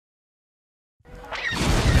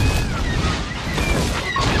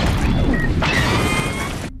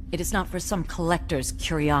It is not for some collector's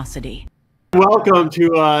curiosity. Welcome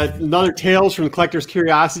to another Tales from the Collector's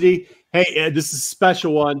Curiosity. Hey, this is a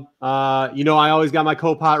special one. You know, I always got my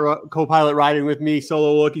co-pilot riding with me,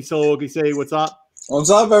 SoloWokkiee. SoloWokkiee, say what's up. What's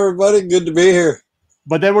up, everybody? Good to be here.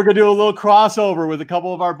 But then we're going to do a little crossover with a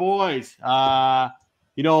couple of our boys.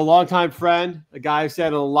 You know, a longtime friend, a guy I've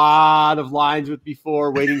said a lot of lines with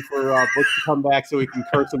before, waiting for books to come back so we can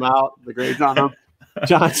curse them out, the grades on them.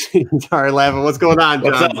 John, sorry, laughing. What's going on,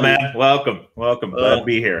 John? What's up, man? Welcome. Glad to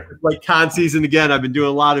be here. It's like con season again. I've been doing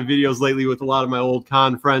a lot of videos lately with a lot of my old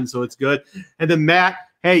con friends, so it's good. And then Matt,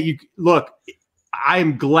 hey, you look.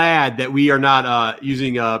 I'm glad that we are not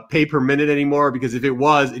using pay per minute anymore, because if it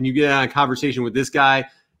was, and you get on a conversation with this guy,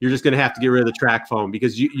 you're just going to have to get rid of the track phone,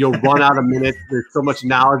 because you'll run out of minutes. There's so much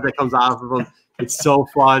knowledge that comes out of him. It's so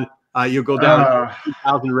fun. You'll go down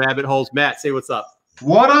 2,000 rabbit holes. Matt, say what's up.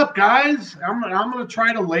 What up, guys? I'm going to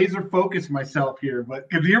try to laser focus myself here, but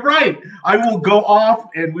if you're right, I will go off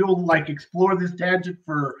and we will like explore this tangent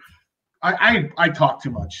for. I talk too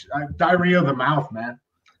much. Diarrhea of the mouth, man.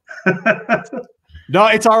 No,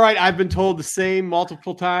 it's all right. I've been told the same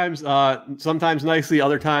multiple times, sometimes nicely,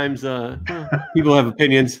 other times people have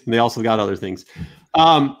opinions, and they also got other things.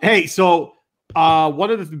 Hey, so one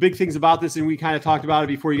of the big things about this, and we kind of talked about it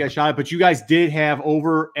before you guys shot it, but you guys did have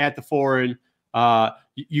over at the Foreign,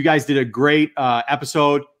 you guys did a great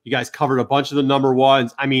episode. You guys covered a bunch of the number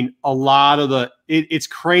ones. I mean, a lot of the it's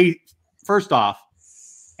crazy. First off,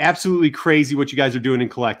 absolutely crazy what you guys are doing in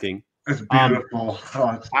collecting. It's beautiful.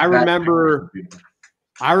 I remember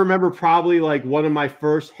probably like one of my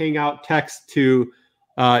first hangout texts to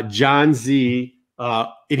John Z, and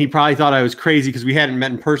he probably thought I was crazy because we hadn't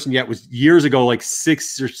met in person yet. It was years ago, like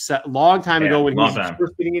 6 or 7, long time ago when he was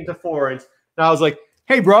first getting into foreigns. And I was like,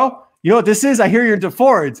 "Hey, bro, you know what this is? I hear you're into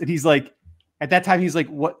foreigns." And he's like, at that time, he's like,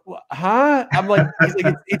 "What? Huh?" I'm like, he's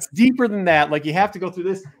like, it's deeper than that. Like, you have to go through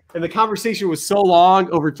this. And the conversation was so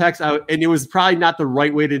long over text, and it was probably not the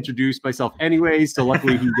right way to introduce myself anyways. So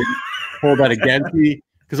luckily he didn't hold that against me,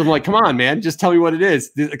 because I'm like, come on, man, just tell me what it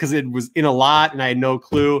is, because it was in a lot and I had no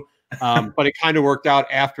clue. But it kind of worked out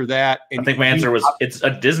after that. And I think my answer was, it's a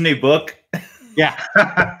Disney book. Yeah.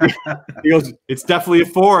 He goes, it's definitely a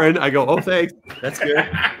foreign. I go, oh, thanks. That's good.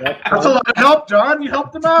 That's a lot of help, John. You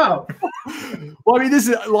helped him out. Well, I mean, this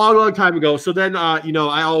is a long, long time ago. So then, you know,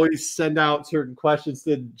 I always send out certain questions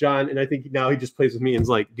to John, and I think now he just plays with me and is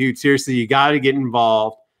like, dude, seriously, you got to get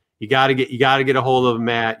involved. You got to get a hold of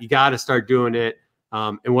Matt. You got to start doing it.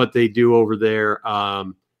 And what they do over there.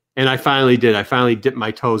 And I finally did. I finally dipped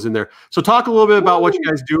my toes in there. So talk a little bit about what you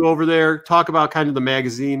guys do over there. Talk about kind of the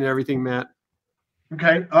magazine and everything, Matt.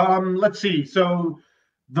 Okay. Let's see. So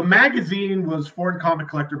the magazine was Foreign Comic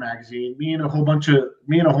Collector magazine. Me and a whole bunch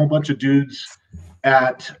of dudes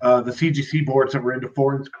at the CGC boards that were into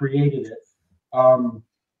foreigns created it.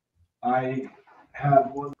 I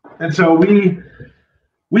have one, and so we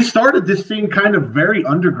started this thing kind of very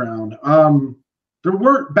underground. There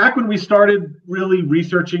weren't, back when we started really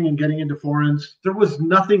researching and getting into foreigns, there was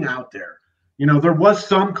nothing out there. You know, there was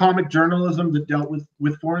some comic journalism that dealt with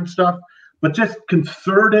foreign stuff, but just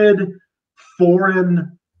concerted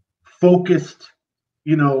foreign focused,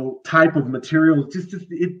 you know, type of material,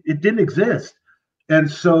 it didn't exist. And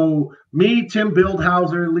so me, Tim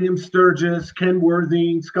Bildhauser, Liam Sturgis, Ken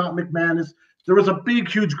Worthing, Scott McManus, there was a big,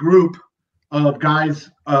 huge group of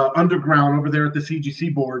guys underground over there at the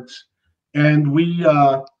CGC boards. And we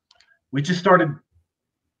just started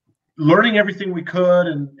learning everything we could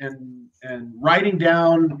and writing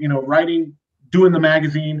down, you know, doing the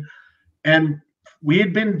magazine. And we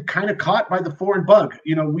had been kind of caught by the foreign bug.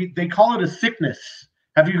 You know, they call it a sickness.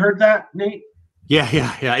 Have you heard that, Nate? Yeah.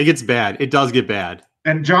 It gets bad. It does get bad.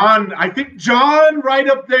 And John, I think John right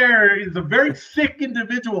up there is a very sick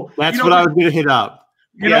individual. That's what I was going to hit up.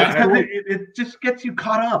 You know, because it just gets you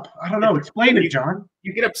caught up. I don't know. Explain it, John.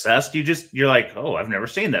 You get obsessed. You're like, oh, I've never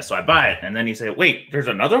seen this, so I buy it. And then you say, wait, there's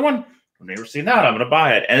another one? I've never seen that. I'm going to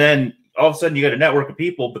buy it. And then all of a sudden you get a network of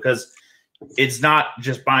people, because it's not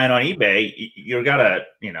just buying on eBay. You got to,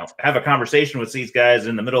 you know, have a conversation with these guys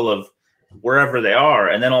in the middle of wherever they are.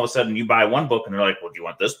 And then all of a sudden you buy one book and they're like, well, do you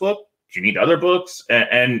want this book? Do you need other books?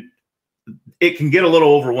 And it can get a little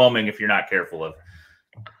overwhelming if you're not careful of.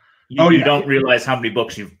 You don't realize how many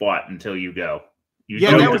books you've bought until you go.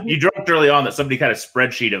 You dropped early on that somebody had a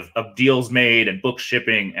spreadsheet of deals made and books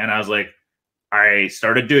shipping. And I was like, I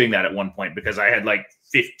started doing that at one point because I had like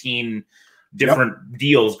 15 different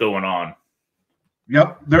deals going on.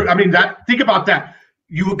 Yep. I mean, think about that.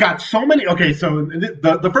 You got so many. Okay, so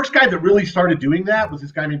the first guy that really started doing that was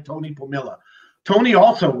this guy named Tony Pomilla. Tony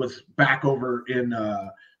also was back over in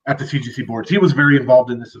at the CGC boards. He was very involved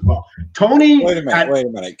in this as well. Tony, wait a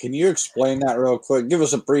minute. Can you explain that real quick? Give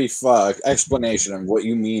us a brief explanation of what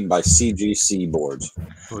you mean by CGC boards.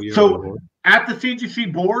 So at the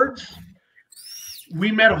CGC boards,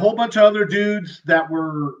 we met a whole bunch of other dudes that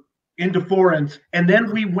were into foreigns, and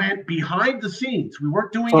then we went behind the scenes. We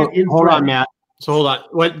weren't doing it in hold on, Matt. So hold on.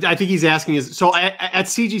 What I think he's asking is, so at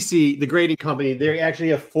CGC, the grading company, they actually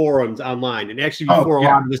have forums online, and actually before a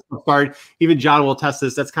lot of this started, even John will test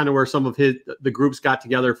this. That's kind of where some of the groups got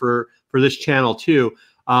together for this channel too.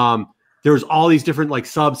 There was all these different like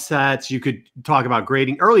subsets. You could talk about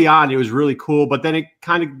grading early on. It was really cool, but then it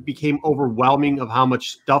kind of became overwhelming of how much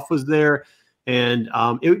stuff was there, and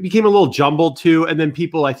it became a little jumbled too. And then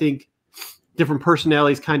people, I think, different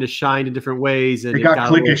personalities kind of shined in different ways, and it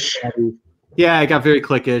got cliquish. Yeah, it got very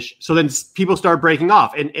cliquish. So then people started breaking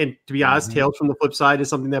off. And to be honest, Tales from the Flipside is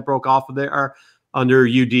something that broke off of there under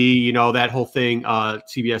UD, you know, that whole thing,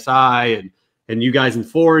 CBSI and you guys in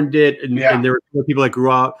Foreign did. And there were people that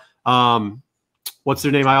grew up. What's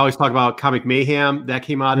their name? I always talk about Comic Mayhem. That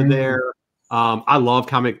came out of there. I love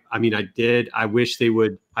comic. I mean, I did. I wish they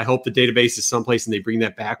would. I hope the database is someplace and they bring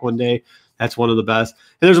that back one day. That's one of the best.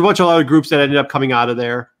 And there's a bunch of other groups that ended up coming out of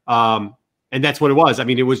there. And that's what it was. I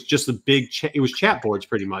mean, it was just a big, it was chat boards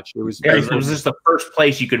pretty much. It was just the first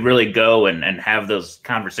place you could really go and have those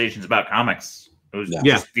conversations about comics. It was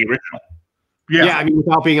just the original. Yeah, I mean,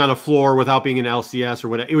 without being on a floor, without being an LCS or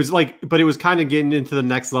whatever. It was like, but it was kind of getting into the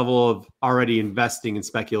next level of already investing in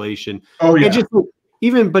speculation. Oh, yeah. And just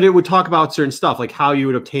but it would talk about certain stuff, like how you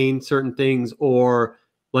would obtain certain things or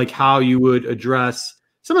like how you would address.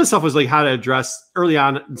 Some of the stuff was like how to address early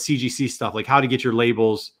on in CGC stuff, like how to get your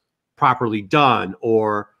labels properly done,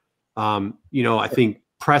 or you know, I think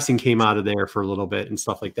pressing came out of there for a little bit and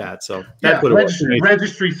stuff like that. So that's what it was.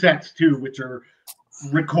 Registry sets too, which are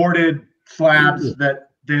recorded slabs that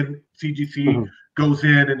then CGC goes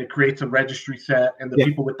in and it creates a registry set, and the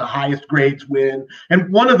people with the highest grades win.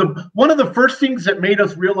 And one of the first things that made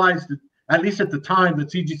us realize that, at least at the time, that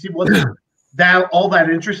CGC wasn't all that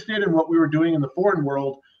interested in what we were doing in the foreign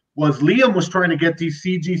world, was Liam was trying to get these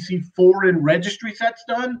CGC foreign registry sets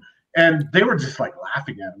done. And they were just like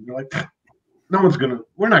laughing at him. They're like,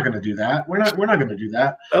 we're not gonna do that. We're not gonna do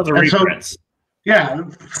that. Those are reprints. So, yeah,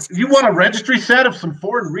 you want a registry set of some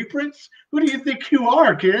foreign reprints? Who do you think you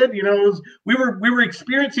are, kid? You know, we were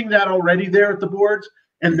experiencing that already there at the boards,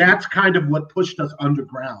 and that's kind of what pushed us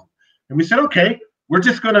underground. And we said, okay, we're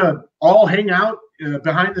just gonna all hang out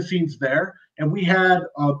behind the scenes there. And we had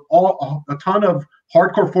a ton of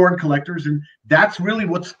hardcore foreign collectors, and that's really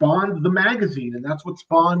what spawned the magazine, and that's what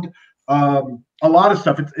spawned a lot of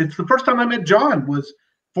stuff. It's the first time I met John. Was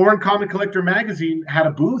Foreign Comic Collector magazine had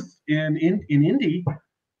a booth in Indy,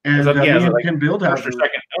 and Tim Bildhauser.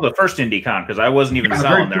 The first IndieCon, because I wasn't even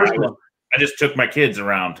selling there. I just took my kids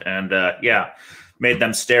around and made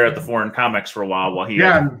them stare at the foreign comics for a while he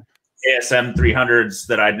had ASM 300s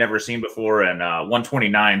that I'd never seen before, and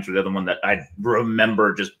 129s were the other one that I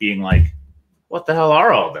remember just being like, what the hell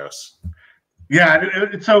are all those? Yeah,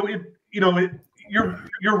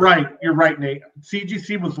 you're right. You're right, Nate.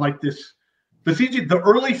 CGC was like this. The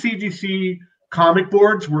early CGC comic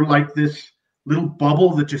boards were like this little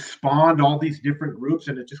bubble that just spawned all these different groups,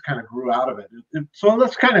 and it just kind of grew out of it. So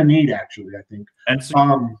that's kind of neat, actually, I think. And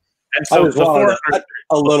so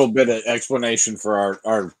a little bit of explanation for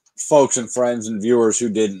our folks and friends and viewers who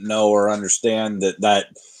didn't know or understand that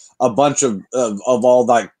a bunch of all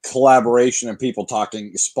that collaboration and people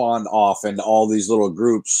talking spawned off into all these little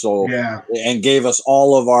groups. So and gave us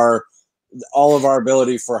all of our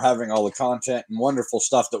ability for having all the content and wonderful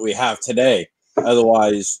stuff that we have today.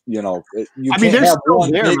 Otherwise, you know, can't have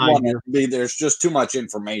one big one. There's just too much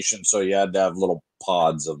information, so you had to have little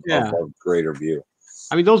pods of greater view.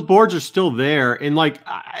 I mean, those boards are still there, and like,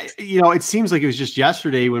 it seems like it was just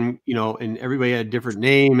yesterday when, and everybody had a different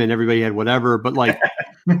name and everybody had whatever, but like,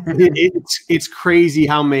 it's crazy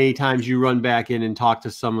how many times you run back in and talk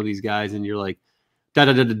to some of these guys, and you're like, da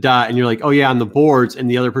da da da da, and you're like, oh yeah, on the boards,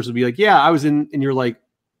 and the other person will be like, yeah, I was in, and you're like,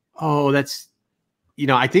 oh, that's,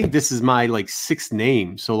 I think this is my like sixth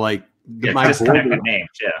name, so like my board names,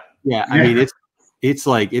 I mean, it's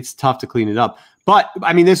like it's tough to clean it up. But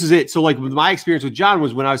I mean, this is it. So like my experience with John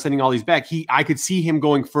was when I was sending all these back, I could see him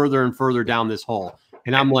going further and further down this hole.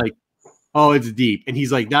 And I'm like, oh, it's deep. And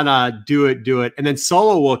he's like, nah, do it. And then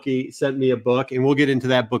SoloWokkiee sent me a book, and we'll get into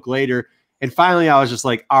that book later. And finally I was just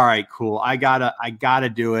like, all right, cool. I gotta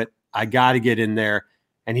do it. I gotta get in there.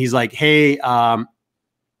 And he's like, hey,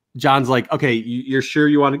 John's like, okay, you're sure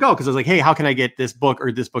you want to go? Because I was like, hey, how can I get this book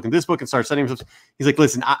or this book and this book, and start sending him stuff. He's like,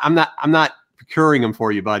 listen, I'm not procuring them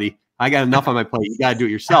for you, buddy. I got enough on my plate. You got to do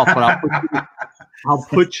it yourself. But I'll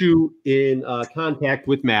put you in contact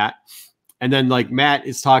with Matt. And then like Matt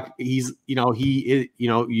is he's, you know, he is, you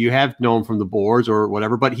know, you have known from the boards or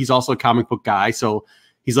whatever, but he's also a comic book guy. So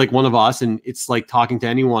he's like one of us. And it's like talking to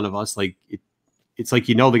any one of us. Like it's like,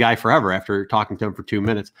 you know, the guy forever after talking to him for 2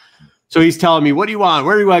 minutes. So he's telling me, what do you want?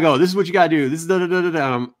 Where do I go? This is what you got to do. This is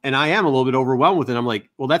and I am a little bit overwhelmed with it. I'm like,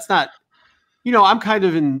 well, that's not, you know, I'm kind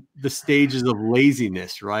of in the stages of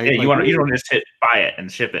laziness, right? Yeah, like, you don't just hit buy it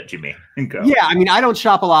and ship it to me and go. Yeah, I mean, I don't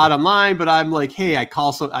shop a lot online, but I'm like, hey,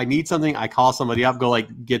 I need something. I call somebody up, go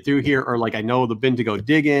like get through here, or like I know the bin to go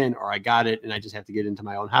dig in, or I got it and I just have to get into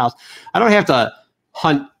my own house. I don't have to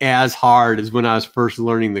hunt as hard as when I was first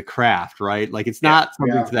learning the craft, right? Like it's not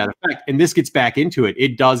something to that effect. And this gets back into it.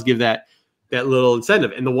 It does give that little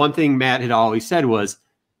incentive. And the one thing Matt had always said was,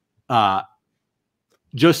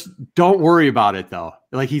 just don't worry about it though.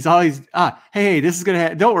 Like he's always, hey, this is going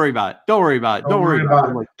to don't worry about it. Don't worry about it. Don't worry about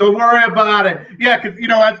it. Like, don't worry about it. Yeah. Cause you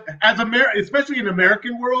know, as especially in the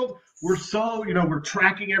American world, we're so, you know, we're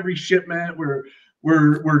tracking every shipment. We're,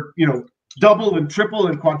 you know, double and triple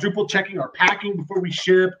and quadruple checking our packing before we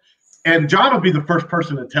ship. And John will be the first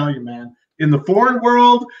person to tell you, man, in the foreign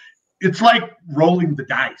world, it's like rolling the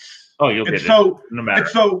dice. Oh, you'll get it. No matter.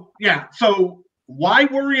 So why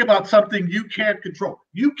worry about something you can't control?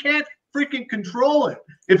 You can't freaking control it.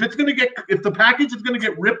 If the package is gonna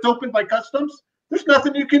get ripped open by customs, there's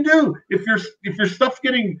nothing you can do. If your stuff's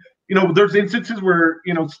getting, you know, there's instances where,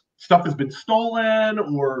 you know, stuff has been stolen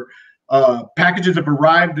or packages have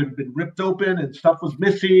arrived and been ripped open and stuff was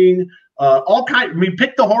missing. I mean,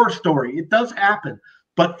 pick the horror story. It does happen,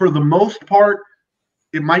 but for the most part,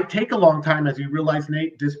 it might take a long time. As you realize,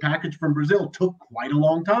 Nate, this package from Brazil took quite a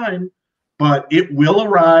long time. But it will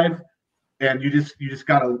arrive, and you just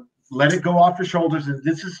gotta let it go off your shoulders,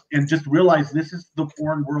 and just realize this is the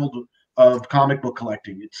foreign world of comic book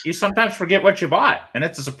collecting. You sometimes forget what you bought, and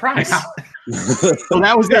it's a surprise. Yeah. So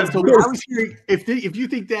that was that. So I was hearing, if you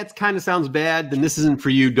think that kind of sounds bad, then this isn't for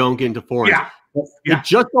you. Don't get into forums. Yeah. It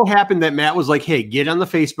just so happened that Matt was like, "Hey, get on the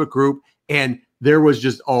Facebook group," and there was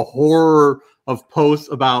just a horror of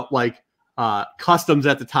posts about like customs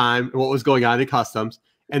at the time and what was going on in customs.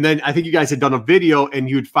 And then I think you guys had done a video and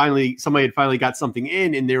somebody had finally got something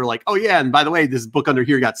in and they were like, oh yeah. And by the way, this book under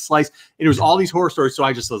here got sliced. And it was all these horror stories. So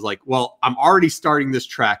I just was like, well, I'm already starting this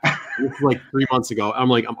trek. This was like 3 months ago. I'm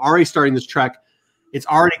like, I'm already starting this trek. It's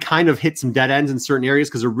already kind of hit some dead ends in certain areas.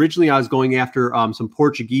 Cause originally I was going after some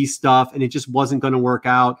Portuguese stuff and it just wasn't going to work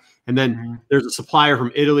out. And then there's a supplier from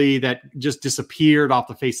Italy that just disappeared off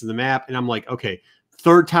the face of the map. And I'm like, okay,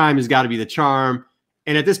 third time has got to be the charm.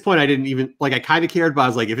 And at this point, I didn't even I kind of cared, but I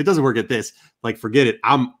was like, if it doesn't work at this, like, forget it.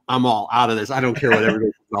 I'm all out of this. I don't care what everybody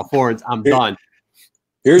says about foreigns. I'm done.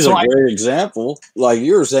 Here's a great example. Like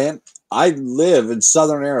you were saying, I live in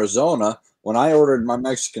southern Arizona. When I ordered my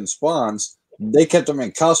Mexican spawns, they kept them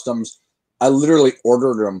in customs. I literally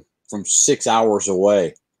ordered them from 6 hours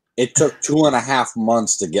away. It took 2.5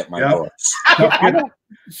 months to get my books.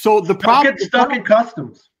 So the problem get stuck in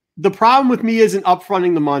customs. The problem with me isn't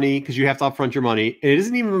upfronting the money because you have to upfront your money. It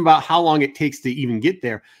isn't even about how long it takes to even get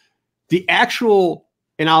there. The actual,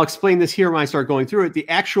 and I'll explain this here when I start going through it, the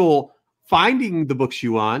actual finding the books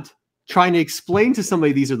you want, trying to explain to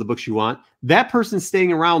somebody these are the books you want, that person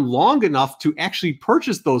staying around long enough to actually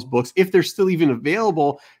purchase those books, if they're still even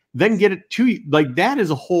available, then get it to you. Like that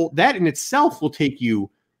is a whole, that in itself will take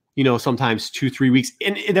you, you know, sometimes 2-3 weeks.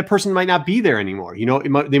 And that person might not be there anymore. You know,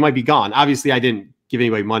 they might be gone. Obviously, I didn't give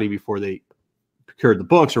anybody money before they procured the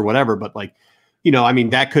books or whatever, but like, you know, I mean,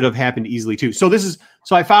 that could have happened easily too. So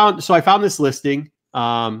I found this listing,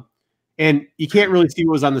 and you can't really see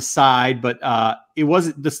what was on the side, but it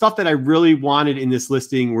wasn't the stuff that I really wanted in this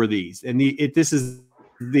listing were these, and this is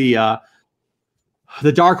the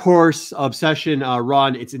Dark Horse Obsession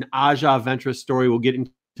run. It's an Aja Ventress story. We'll get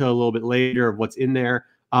into a little bit later of what's in there.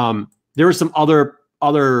 There was some other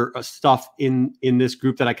stuff in this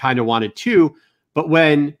group that I kind of wanted too. But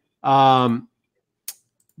when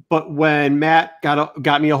Matt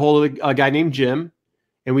got me a hold of a guy named Jim,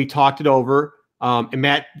 and we talked it over, and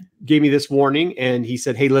Matt gave me this warning, and he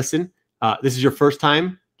said, "Hey, listen, this is your first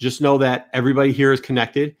time. Just know that everybody here is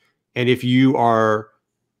connected, and if you are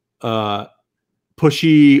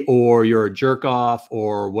pushy or you're a jerk off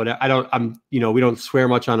or whatever, we don't swear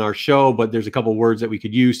much on our show, but there's a couple words that we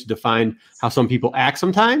could use to define how some people act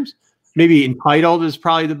sometimes." Maybe entitled is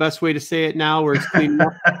probably the best way to say it now, where it's clean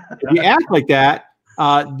up. If you act like that,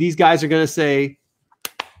 these guys are going to say,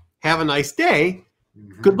 "Have a nice day.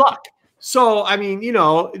 Good luck." So, I mean, you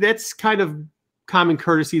know, that's kind of common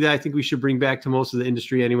courtesy that I think we should bring back to most of the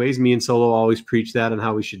industry anyways. Me and Solo always preach that on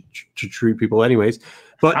how we should treat people anyways.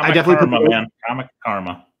 But comic I definitely karma, man. Comic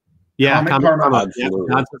karma. Yeah, comic karma.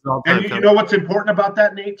 Absolutely. And you know what's important about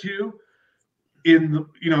that, Nate, too?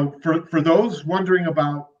 For those wondering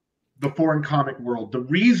about the foreign comic world, the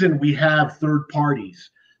reason we have third parties,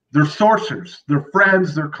 their sourcers, their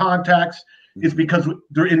friends, their contacts, is because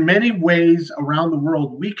they're in many ways around the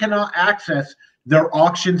world, we cannot access their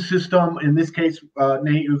auction system. In this case,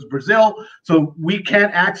 Nate, it was Brazil. So we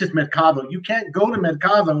can't access Mercado. You can't go to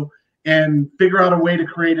Mercado and figure out a way to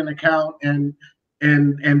create an account and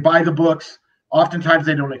buy the books. Oftentimes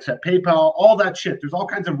they don't accept PayPal, all that shit. There's all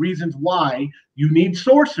kinds of reasons why you need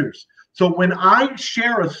sourcers. So when I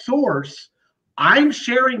share a source, I'm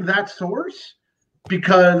sharing that source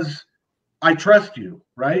because I trust you,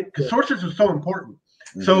 right? Because sources are so important.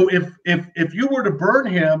 Mm-hmm. So if you were to burn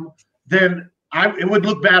him, then it would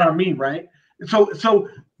look bad on me, right? So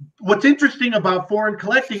what's interesting about foreign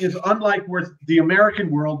collecting is, unlike where the American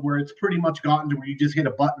world, where it's pretty much gotten to where you just hit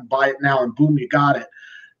a button, buy it now, and boom, you got it.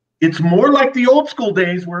 It's more like the old school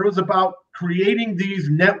days where it was about creating these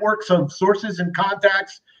networks of sources and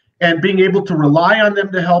contacts and being able to rely on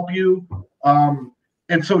them to help you.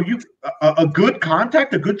 And so a good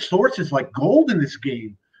contact, a good source is like gold in this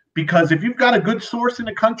game, because if you've got a good source in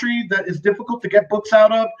a country that is difficult to get books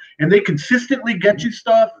out of and they consistently get you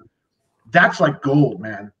stuff, that's like gold,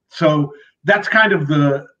 man. So that's kind of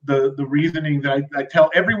the reasoning that I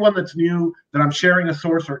tell everyone that's new that I'm sharing a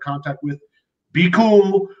source or a contact with. Be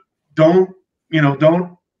cool. Don't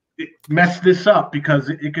mess this up, because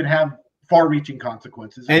it could have far-reaching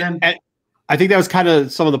consequences. And I think that was kind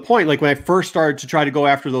of some of the point. Like when I first started to try to go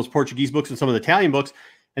after those Portuguese books and some of the Italian books,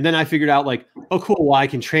 and then I figured out like, oh, cool. Well, I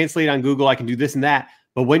can translate on Google. I can do this and that.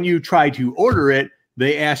 But when you try to order it,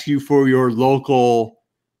 they ask you for your local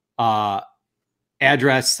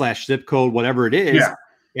address / zip code, whatever it is. Yeah.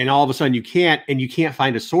 And all of a sudden you can't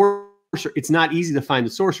find a source. It's not easy to find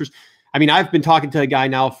the sourcers. I mean, I've been talking to a guy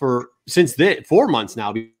now since 4 months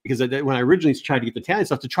now, because when I originally tried to get the Italian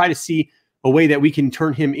stuff, to try to see a way that we can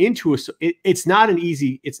turn him into it's not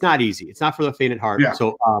easy. It's not for the faint at heart. Yeah.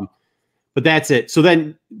 So, but that's it. So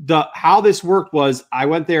then how this worked was I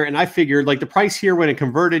went there and I figured like the price here when it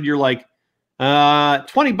converted, you're like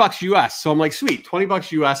 $20 US. So I'm like, sweet,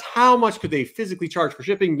 $20 US. How much could they physically charge for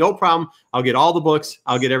shipping? No problem. I'll get all the books.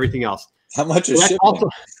 I'll get everything else. How much is shipping? Also,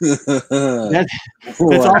 that's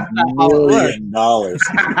also $1 million.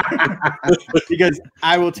 Because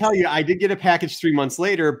I will tell you, I did get a package 3 months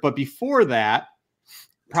later, but before that,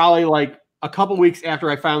 probably like a couple weeks after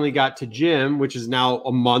I finally got to Jim, which is now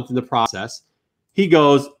a month in the process, he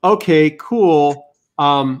goes, okay, cool.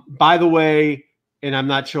 By the way, and I'm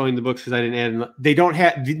not showing the books because I didn't add them. They don't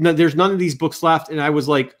have, there's none of these books left. And I was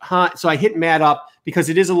like, huh. So I hit Matt up because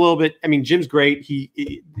it is a little bit, I mean, Jim's great. He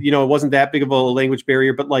it wasn't that big of a language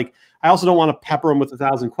barrier, but like, I also don't want to pepper him with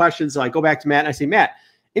 1,000 questions. So I go back to Matt and I say, Matt,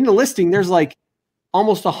 in the listing, there's like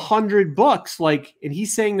almost 100 books. Like, and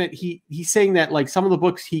he's saying that like some of the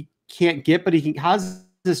books he can't get, but how does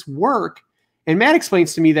this work? And Matt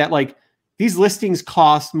explains to me that like these listings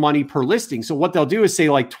cost money per listing. So what they'll do is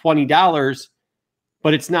say like $20,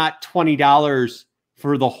 but it's not $20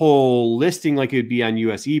 for the whole listing like it would be on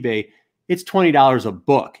US eBay. It's $20 a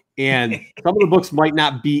book. And some of the books might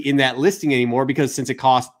not be in that listing anymore because since it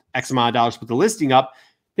costs X amount of dollars to put the listing up,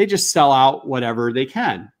 they just sell out whatever they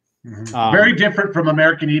can. Mm-hmm. Very different from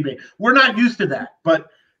American eBay. We're not used to that, but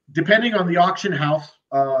depending on the auction house,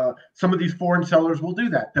 some of these foreign sellers will do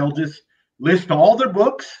that. They'll just list all their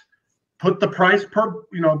books, put the price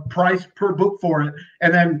per book for it,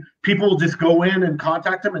 and then people will just go in and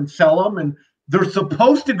contact them and sell them. And they're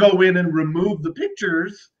supposed to go in and remove the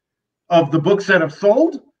pictures of the books that have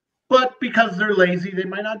sold, but because they're lazy, they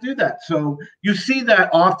might not do that. So you see that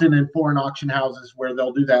often in foreign auction houses where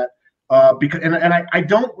they'll do that. Because I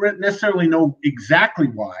don't necessarily know exactly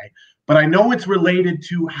why, but I know it's related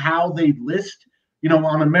to how they list.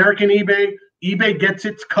 On American eBay, eBay gets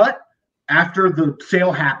its cut after the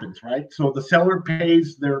sale happens, right? So the seller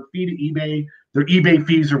pays their fee to eBay, their eBay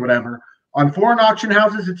fees or whatever. On foreign auction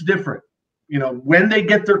houses, it's different. When they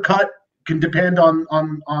get their cut can depend on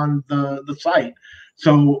the site.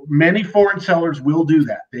 So many foreign sellers will do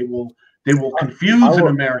that. They will confuse an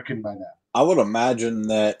American by that. I would imagine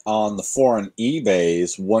that on the foreign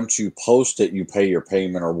eBays, once you post it, you pay your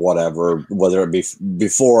payment or whatever, whether it be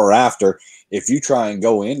before or after. If you try and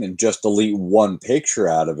go in and just delete one picture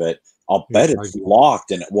out of it, I'll bet it's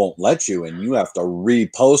locked and it won't let you, and you have to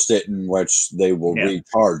repost it, in which they will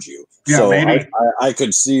recharge you. Yeah, so I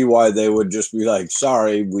could see why they would just be like,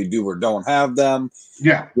 sorry, we do or don't have them.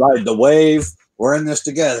 Yeah. Ride the wave. we're in this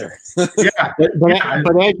together. Yeah.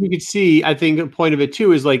 But as you can see, I think the point of it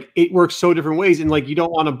too is like it works so different ways, and like you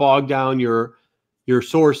don't want to bog down your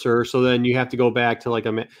sorcerer, so then you have to go back to like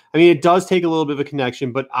I mean, it does take a little bit of a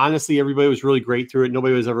connection, but honestly, everybody was really great through it.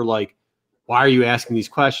 Nobody was ever like, "Why are you asking these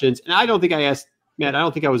questions?" And I don't think I asked, Matt. I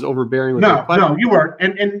don't think I was overbearing with your questions. No, you weren't.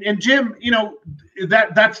 And Jim, you know,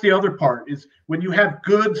 that's the other part is when you have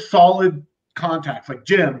good, solid contacts like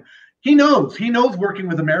Jim. He knows working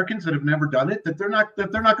with Americans that have never done it, that they're not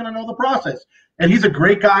going to know the process. And he's a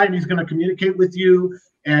great guy, and he's going to communicate with you.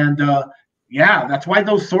 And yeah, that's why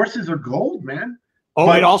those sources are gold, man. Oh,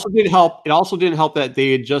 but it also didn't help. It also didn't help that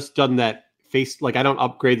they had just done that face. Like I don't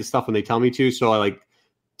upgrade the stuff when they tell me to, so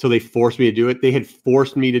they forced me to do it. They had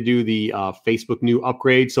forced me to do the Facebook new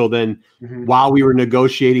upgrade. So then, while we were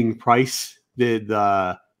negotiating price,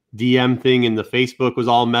 the DM thing in the Facebook was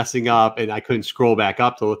all messing up, and I couldn't scroll back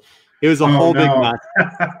up. So it was a whole big mess.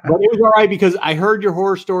 But it was all right because I heard your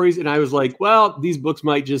horror stories, and I was like, well, these books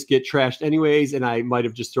might just get trashed anyways, and I might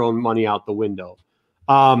have just thrown money out the window.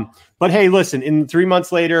 But hey, listen, in 3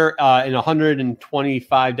 months later, in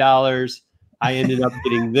 $125, I ended up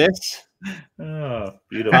getting this. Oh,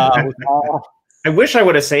 beautiful. I wish I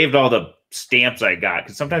would have saved all the stamps I got,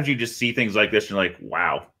 because sometimes you just see things like this and you're like,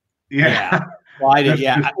 wow. Yeah. Well, I did.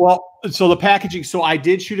 Yeah. Well, so the packaging. So I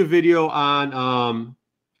did shoot a video on.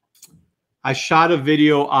 I shot a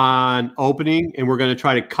video on opening, and we're going to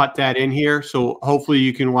try to cut that in here. So hopefully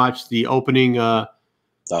you can watch the opening of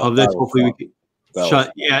this. Hopefully we can.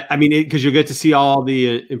 Yeah, I mean, because you'll get to see all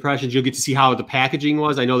the impressions. You'll get to see how the packaging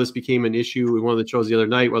was. I know this became an issue in one of the shows the other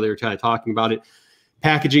night while they were kind of talking about it.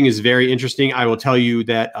 Packaging is very interesting. I will tell you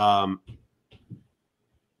that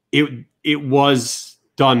it was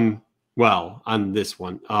done well on this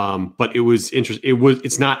one, but it was interesting.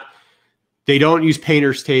 It's not. They don't use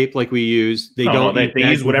painter's tape like we use. They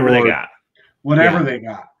use whatever they got. Whatever they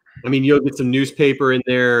got. I mean, you'll get some newspaper in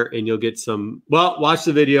there, and you'll get some. Well, watch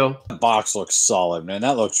the video. The box looks solid, man.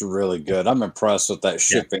 That looks really good. I'm impressed with that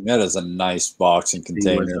shipping. Yeah. That is a nice box and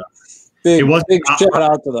container. Big shout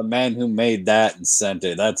out to the man who made that and sent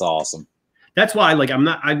it. That's awesome. That's why, like,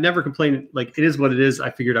 I've never complained. Like, it is what it is. I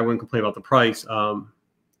figured I wouldn't complain about the price.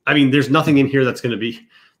 I mean, there's nothing in here that's going to be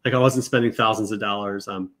like I wasn't spending thousands of dollars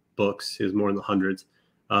on books. It was more in the hundreds.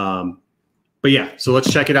 But yeah, so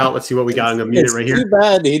let's check it out. Let's see what we got. I'm going to mute it right here. Too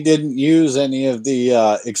bad he didn't use any of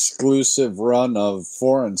the exclusive run of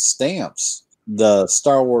foreign stamps, the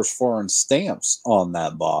Star Wars foreign stamps on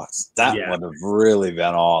that box. That would have really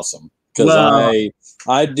been awesome. Because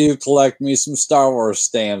I do collect me some Star Wars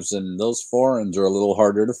stamps, and those foreigns are a little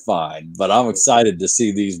harder to find. But I'm excited to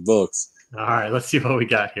see these books. All right, let's see what we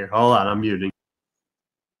got here. Hold on, I'm muting.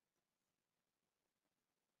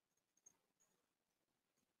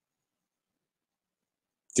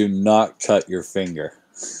 Do not cut your finger.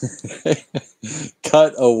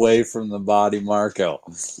 Cut away from the body, Marco.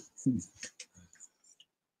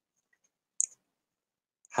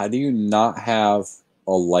 How do you not have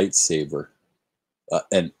a lightsaber?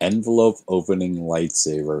 An envelope opening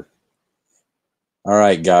lightsaber. All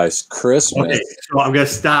right, guys. Christmas. Okay, so I'm going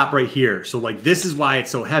to stop right here. So, like, this is why it's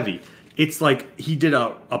so heavy. It's like he did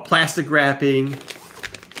a plastic wrapping.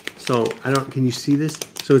 So, can you see this?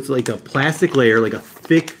 So it's like a plastic layer, like a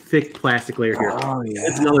thick plastic layer here. Oh, yeah.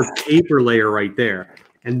 It's another paper layer right there.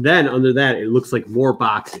 And then under that, it looks like more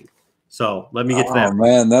boxing. So let me get to that. Oh,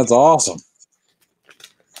 man, that's awesome.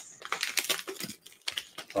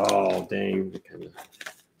 Oh, dang.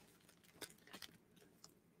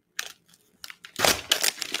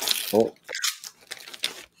 Oh.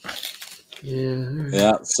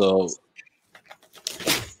 Yeah, so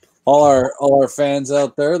all our fans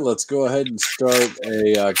out there, let's go ahead and start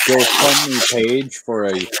a GoFundMe page for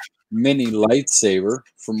a mini lightsaber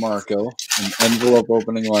for Marco, an envelope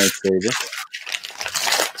opening lightsaber.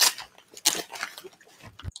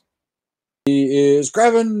 He is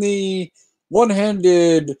grabbing the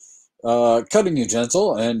one-handed cutting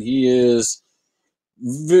utensil, and he is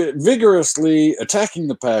vigorously attacking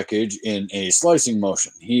the package in a slicing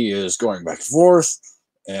motion. He is going back and forth,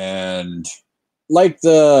 and like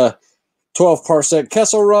the 12 parsec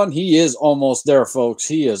Kessel run, he is almost there, folks.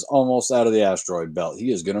 He is almost out of the asteroid belt.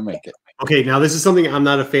 He is going to make it. Okay, now this is something I'm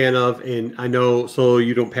not a fan of, and I know, so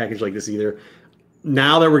you don't package like this either.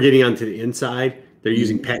 Now that we're getting onto the inside, they're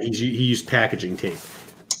using he used packaging tape.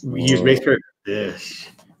 We use make sure this.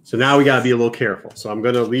 So now we got to be a little careful. So I'm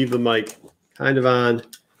going to leave the mic kind of on.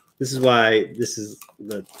 This is why this is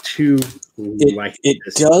the two.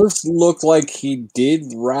 It does look like he did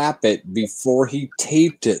wrap it before he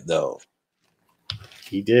taped it, though.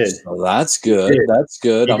 He did. So that's good. That's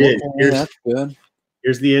good. That's good.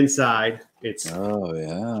 Here's the inside. It's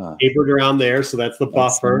yeah, tapered around there, so that's the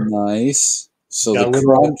buffer. Nice. So Got the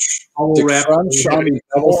crunch on the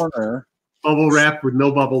corner. Bubble wrap with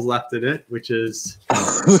no bubbles left in it, which is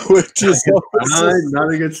which is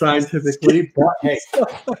not a good sign typically. But hey,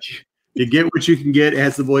 you get what you can get,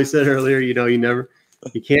 as the boy said earlier. You know, you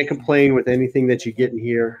can't complain with anything that you get in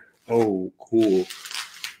here. Oh, cool.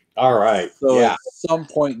 All right. So at some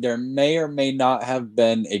point there may or may not have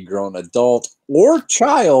been a grown adult or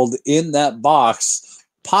child in that box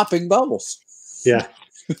popping bubbles. Yeah.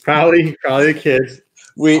 Probably the kids.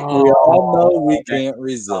 We all know we can't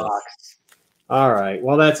resist. Sucks. All right.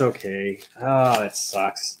 Well, that's okay. Oh, that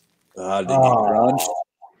sucks. Did you crunch?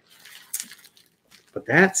 But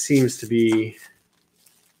that seems to be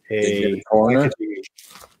a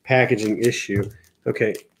packaging issue.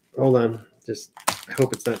 Okay, hold on. Just I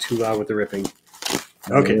hope it's not too loud with the ripping.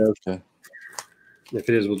 Okay. Okay. If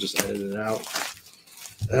it is, we'll just edit it out.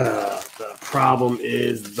 The problem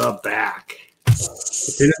is the back.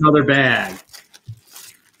 It's in another bag.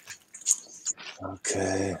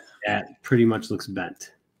 Okay. That pretty much looks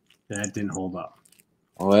bent. That didn't hold up.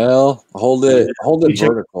 Well, hold it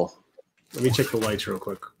vertical. Let me check the lights real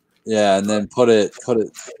quick. Yeah, and then put it.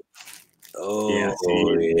 Oh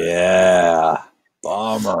yeah.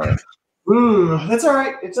 Bummer. That's all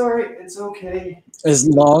right. It's all right. It's okay. As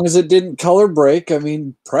long as it didn't color break, I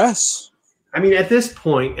mean, press. I mean, at this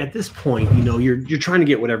point, you know, you're trying to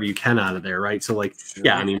get whatever you can out of there, right? So, like,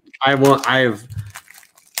 yeah, I mean, I have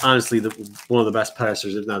honestly one of the best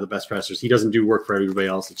pressers, if not the best pressers. He doesn't do work for everybody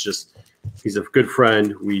else. It's just he's a good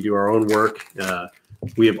friend. We do our own work.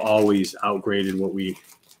 We have always outgraded what we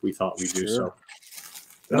thought we'd do. So,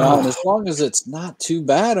 no, and as long as it's not too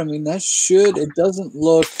bad, I mean, it doesn't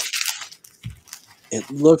look. It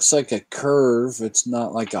looks like a curve. It's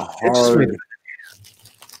not like a hard.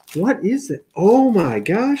 What is it? Oh my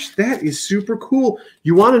gosh, that is super cool.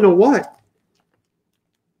 You want to know what?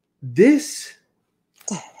 This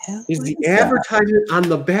is the advertisement on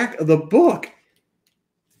the back of the book.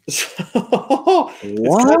 So what?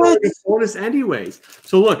 It's kind of like a bonus anyways.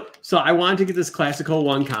 So look, I wanted to get this Classical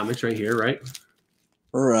 1 comics right here, right?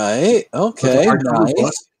 Right. Okay. Nice.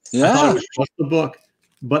 Book. Yeah. I thought it was just the book.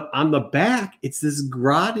 But on the back, it's this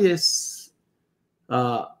gratis.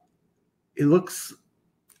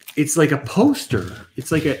 It's like a poster.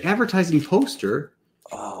 It's like an advertising poster.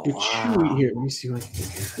 Oh, wow. Here, let me see what I can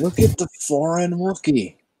do. Look at the foreign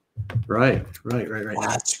Wookiee. Right.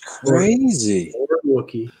 That's crazy. Foreign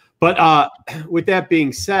Wookiee. But with that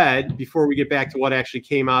being said, before we get back to what actually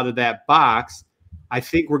came out of that box, I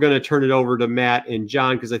think we're going to turn it over to Matt and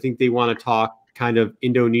John because I think they want to talk kind of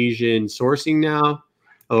Indonesian sourcing now.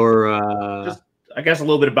 Or just, I guess, a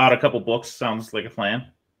little bit about a couple books sounds like a plan.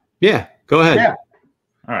 Yeah, go ahead. Yeah.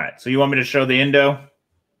 All right. So you want me to show the Indo?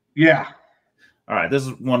 Yeah. All right. This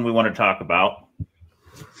is one we want to talk about.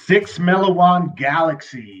 6 Melawan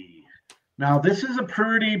Galaxy. Now, this is a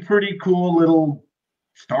pretty cool little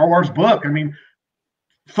Star Wars book. I mean,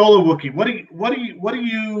 SoloWokkiee. What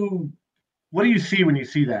do you see when you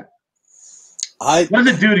see that? What does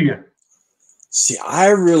it do to you? See, I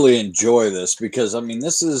really enjoy this because I mean,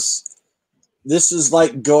 this is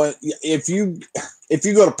like going. If you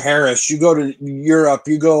go to Paris, you go to Europe,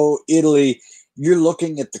 you go Italy, you're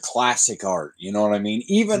looking at the classic art. You know what I mean?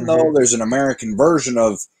 Even though there's an American version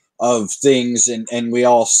of things, and we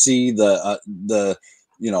all see the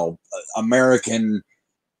Americanized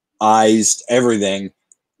everything.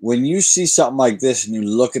 When you see something like this and you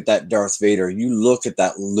look at that Darth Vader, you look at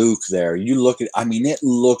that Luke there, you look at, I mean, it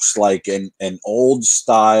looks like an old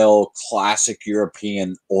style classic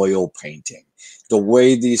European oil painting. The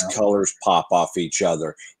way these colors pop off each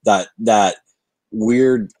other, that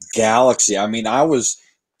weird galaxy. I mean, I was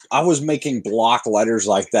making block letters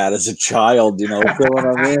like that as a child, you know,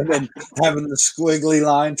 filling them in and having the squiggly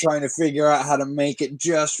line, trying to figure out how to make it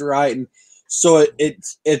just right. And so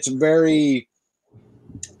it's very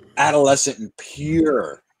adolescent and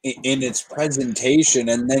pure in its presentation,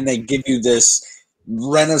 and then they give you this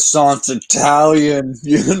Renaissance Italian,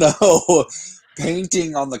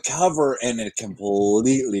 painting on the cover and a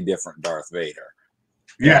completely different Darth Vader.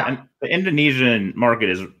 Yeah, and the Indonesian market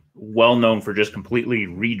is well known for just completely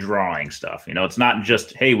redrawing stuff. You know, it's not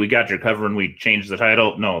just, hey, we got your cover and we changed the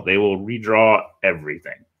title. No, they will redraw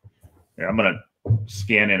everything. Here, I'm gonna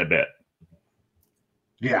scan in a bit.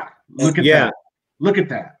 Yeah, look at that. Look at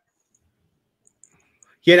that.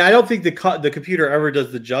 Yeah, and I don't think the computer ever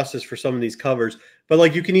does the justice for some of these covers, but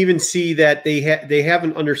like you can even see that they have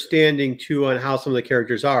an understanding too on how some of the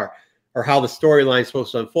characters are. or how the storyline is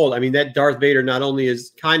supposed to unfold. I mean, that Darth Vader not only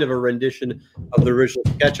is kind of a rendition of the original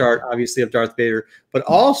sketch art, obviously, of Darth Vader, but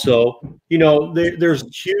also, you know, there's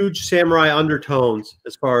huge samurai undertones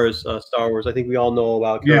as far as Star Wars. I think we all know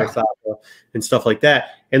about Kurosawa and stuff like that.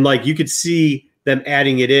 And like you could see them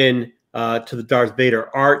adding it in to the Darth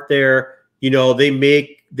Vader art there. You know, they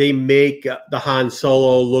make the Han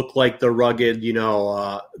Solo look like the rugged, you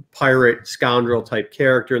know, pirate scoundrel type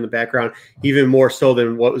character in the background, even more so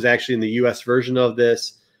than what was actually in the U.S. version of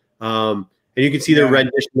this. And you can see their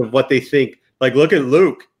rendition of what they think. Like, look at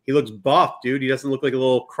Luke; he looks buff, dude. He doesn't look like a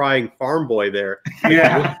little crying farm boy there.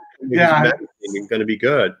 Yeah, he's going to be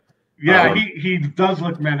good. Yeah, he does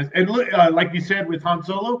look menacing. And look, like you said with Han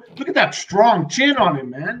Solo, look at that strong chin on him,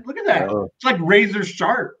 man. Look at that; it's like razor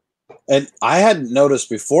sharp. And I hadn't noticed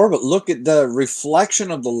before, but look at the reflection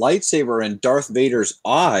of the lightsaber in Darth Vader's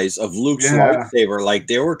eyes of Luke's lightsaber. Like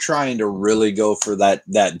they were trying to really go for that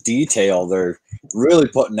detail. They're really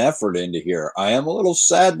putting effort into here. I am a little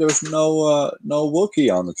sad there's no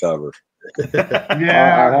Wookiee on the cover.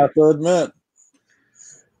 I have to admit.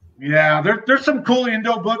 Yeah, there's some cool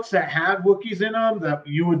Indo books that have Wookiees in them that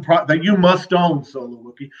you would that you must own,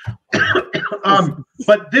 SoloWokkiee.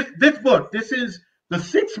 But this book, this is the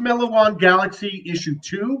 6 Milliwan Galaxy issue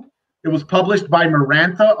 2. It was published by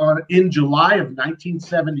Marantha in July of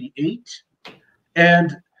 1978,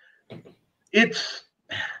 and it's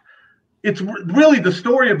really the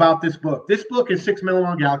story about this book. This book is 6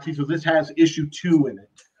 Milliwan Galaxy, so this has issue 2 in it.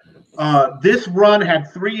 This run had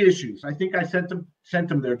 3 issues. I think I sent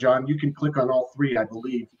them there, John. You can click on all 3, I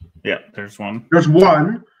believe. Yeah, there's one. There's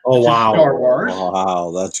one. Oh wow! Star Wars.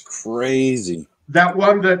 Wow, that's crazy. That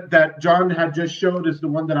one that John had just showed is the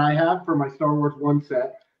one that I have for my Star Wars 1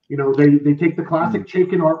 set. You know, they take the classic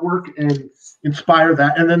Chaykin artwork and inspire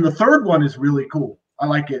that. And then the third one is really cool. I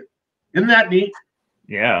like it. Isn't that neat?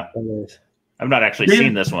 Yeah. I've not actually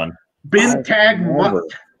seen this one. Bin Tag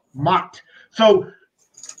Mott. So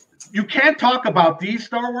you can't talk about these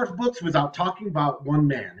Star Wars books without talking about one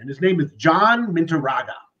man, and his name is John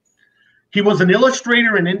Mintaraga. He was an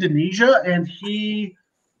illustrator in Indonesia, and he's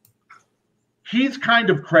kind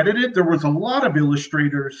of credited. There was a lot of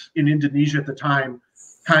illustrators in Indonesia at the time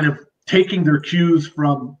kind of taking their cues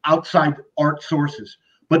from outside art sources.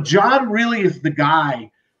 But John really is the guy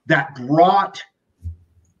that brought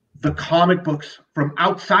the comic books from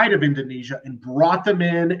outside of Indonesia and brought them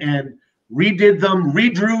in and redid them,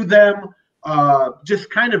 redrew them, just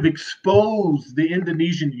kind of exposed the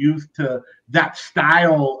Indonesian youth to that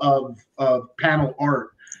style of panel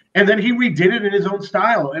art. And then he redid it in his own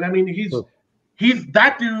style. And I mean, he's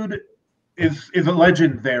that dude is a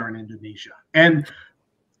legend there in Indonesia. And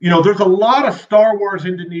you know, there's a lot of Star Wars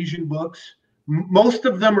Indonesian books. Most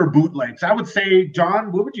of them are bootlegs. I would say,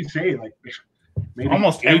 John, what would you say? Like maybe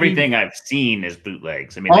almost 80? Everything I've seen is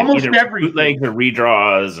bootlegs. I mean, almost either everything. Bootlegs or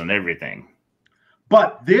redraws and everything.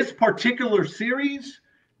 But this particular series,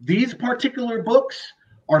 these particular books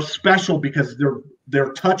are special because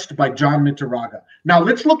they're touched by John Mintaraga. Now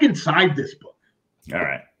let's look inside this book. All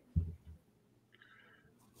right.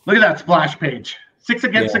 Look at that splash page. 6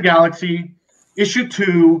 Against the Galaxy, issue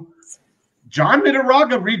 2. John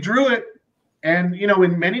Mintaraga redrew it. And, you know,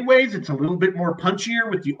 in many ways, it's a little bit more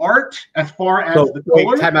punchier with the art as far as the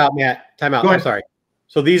color. Time out, Matt. Time out. I'm sorry.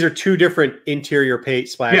 So these are 2 different interior page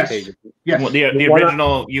splash pages. Yes. Well, the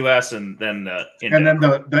original US and then the Indo. And then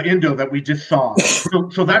the Indo that we just saw.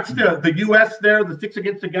 so that's the US there, the 6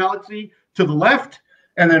 Against the Galaxy to the left.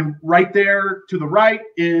 And then right there to the right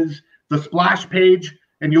is the splash page.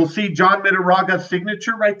 And you'll see John Mintaraga's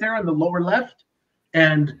signature right there in the lower left.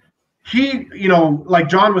 And he, you know, like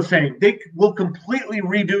John was saying, they will completely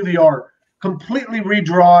redo the art, completely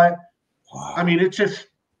redraw it. Wow. I mean, it's just,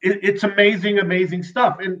 it's amazing, amazing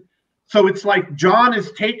stuff. And so it's like John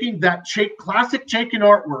is taking that classic Chaykin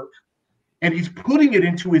artwork and he's putting it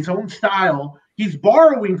into his own style. He's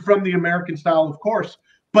borrowing from the American style, of course,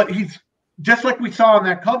 but he's, just like we saw on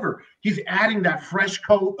that cover, he's adding that fresh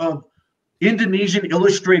coat of Indonesian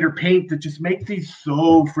illustrator paint that just makes these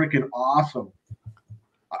so freaking awesome.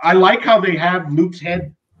 I like how they have Luke's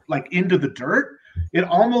head like into the dirt. It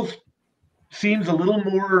almost seems a little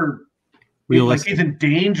more realistic. Like he's in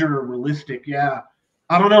danger or realistic. Yeah.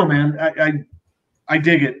 I don't know, man. I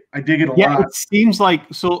dig it. I dig it a lot. Yeah, it seems like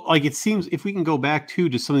it seems if we can go back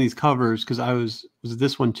to some of these covers, because was it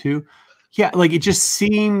this one too? Yeah, like it just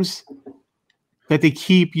seems that they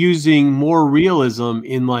keep using more realism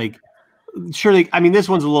in like I mean, this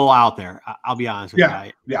one's a little out there. I'll be honest with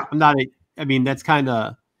you. Yeah. I mean, that's kind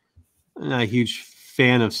of not a huge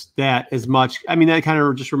fan of that as much. I mean, that kind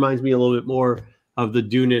of just reminds me a little bit more of the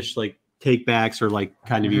Dune-ish like take backs or like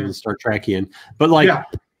kind of even Star Trekian. But like, Yeah.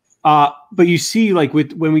 but you see like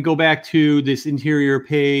when we go back to this interior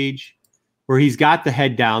page where he's got the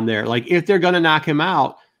head down there, like if they're gonna knock him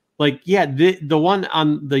out, like yeah, the one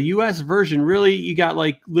on the US version, really you got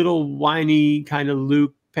like little whiny kind of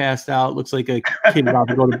Luke passed out, looks like a kid about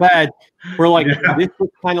to go to bed. We're like, this is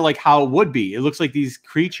kind of like how it would be. It looks like these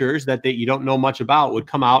creatures that you don't know much about would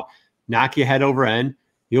come out, knock your head over end,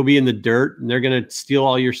 you'll be in the dirt, and they're gonna steal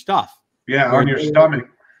all your stuff. Yeah, on your stomach.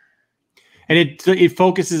 And it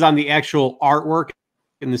focuses on the actual artwork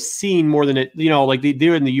and the scene more than it, like they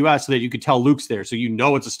do in the US so that you could tell Luke's there. So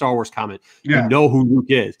it's a Star Wars comment. Yeah. You know who Luke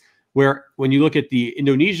is. Where when you look at the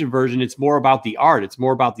Indonesian version, it's more about the art. It's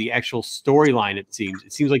more about the actual storyline, it seems.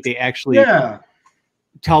 It seems like they actually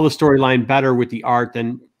tell the storyline better with the art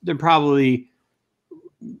than probably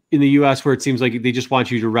in the US, where it seems like they just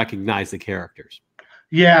want you to recognize the characters.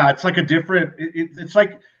 Yeah, it's like a different it's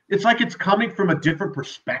like it's coming from a different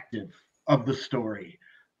perspective of the story.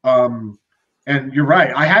 And you're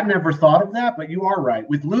right. I had never thought of that, but you are right.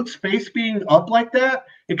 With Luke's face being up like that,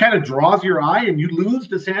 it kind of draws your eye, and you lose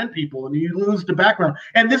the sand people and you lose the background.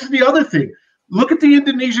 And this is the other thing. Look at the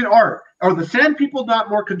Indonesian art. Are the sand people not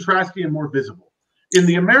more contrasty and more visible? In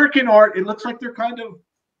the American art, it looks like they're kind of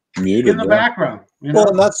muted in the background. Well,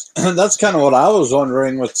 and that's kind of what I was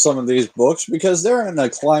wondering with some of these books, because they're in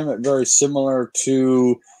a climate very similar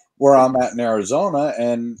to where I'm at in Arizona,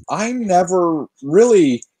 and I never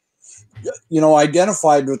really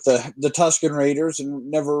identified with the Tusken Raiders,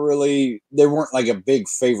 and never really, they weren't like a big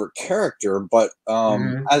favorite character. But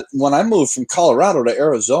when I moved from Colorado to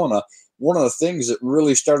Arizona, one of the things that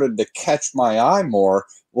really started to catch my eye more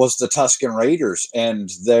was the Tusken Raiders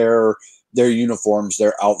and their uniforms,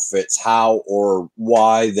 their outfits, how or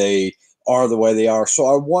why they are the way they are. So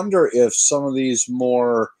I wonder if some of these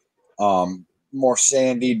more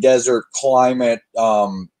sandy desert climate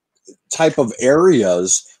type of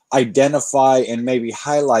areas identify and maybe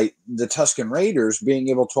highlight the Tusken Raiders, being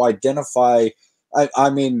able to identify. I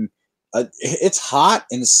mean, it's hot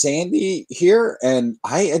and sandy here, and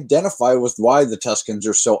I identify with why the Tuscans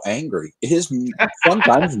are so angry. It is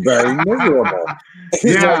sometimes very miserable.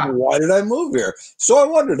 It's like, why did I move here? So I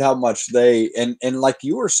wondered how much and like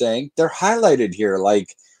you were saying, they're highlighted here.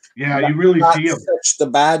 Like, you really see them. Such the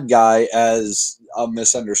bad guy as a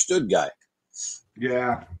misunderstood guy.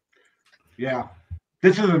 Yeah.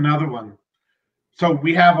 This is another one. So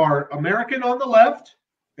we have our American on the left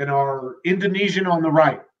and our Indonesian on the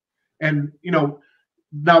right. And,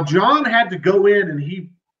 now John had to go in and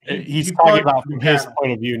he's talking about from his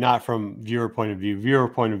point of view, not from viewer point of view. Viewer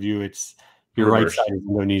point of view, it's your right side is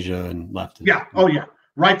Indonesia and left.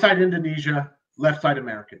 Right side Indonesia, left side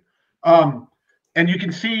American. And you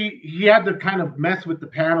can see he had to kind of mess with the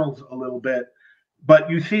panels a little bit. But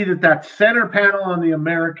you see that center panel on the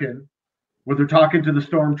American, where they're talking to the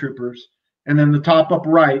stormtroopers, and then the top up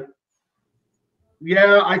right.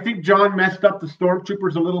 Yeah, I think John messed up the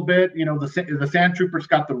stormtroopers a little bit. The sand troopers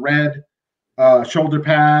got the red shoulder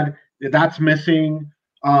pad. That's missing.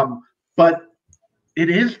 But it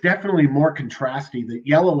is definitely more contrasty. The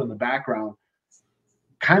yellow in the background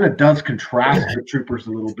kind of does contrast the troopers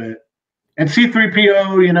a little bit. And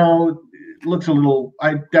C-3PO, looks a little,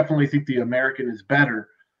 I definitely think the American is better.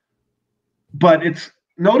 But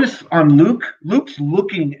notice on Luke's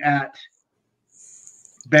looking at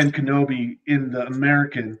Ben Kenobi in the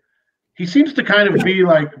American. He seems to kind of be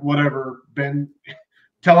like, whatever, Ben,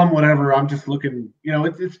 tell him whatever. I'm just looking,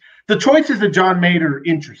 it's the choices that John made are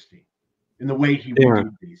interesting in the way he would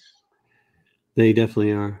do these. They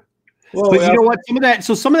definitely are. Well, but you know what?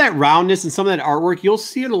 Some of that roundness and some of that artwork, you'll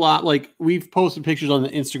see it a lot. Like we've posted pictures on the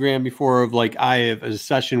Instagram before of like I have a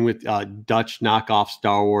session with Dutch knockoff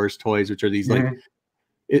Star Wars toys, which are these like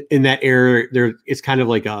in that era. It's kind of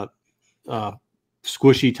like a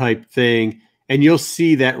squishy type thing, and you'll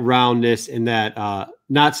see that roundness and that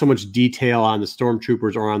not so much detail on the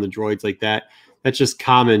stormtroopers or on the droids like that. That's just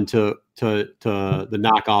common to the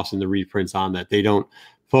knockoffs and the reprints on that. They don't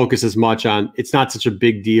focus as much on. It's not such a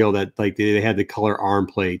big deal that like they had the color arm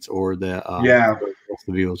plates or the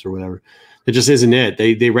vehicles or whatever. It just isn't it.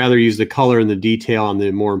 They rather use the color and the detail on the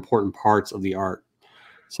more important parts of the art.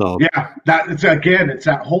 So it's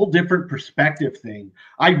that whole different perspective thing.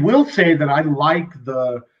 I will say that I like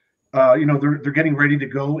the they're getting ready to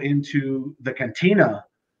go into the cantina.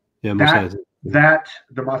 Yeah,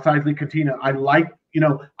 the Mos Eisley cantina. I like.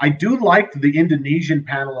 I do like the Indonesian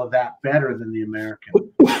panel of that better than the American.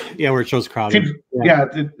 Yeah, where it shows crowded.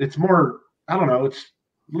 It's more, I don't know, it's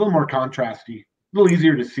a little more contrasty, a little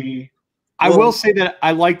easier to see. I will say that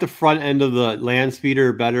I like the front end of the land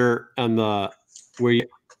speeder better on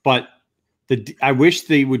but I wish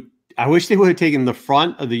they would have taken the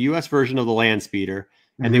front of the US version of the land speeder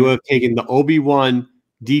and they would have taken the Obi-Wan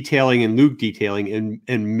detailing and Luke detailing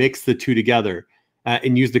and mixed the two together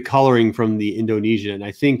and used the coloring from the Indonesia. And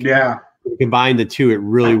I think combine the two, it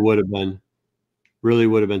really would have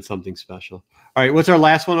been something special. All right, what's our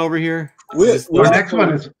last one over here? The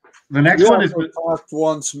next one is we talked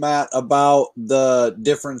once, Matt, about the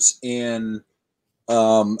difference in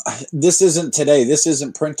this isn't today. This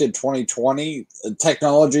isn't printed 2020.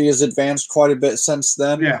 Technology has advanced quite a bit since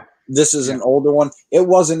then. Yeah. This is an older one. It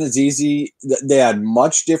wasn't as easy. They had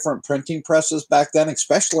much different printing presses back then,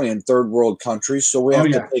 especially in third world countries. So we have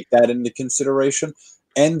to take that into consideration.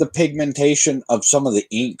 And the pigmentation of some of the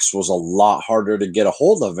inks was a lot harder to get a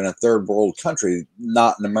hold of in a third world country,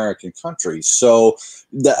 not an American country. So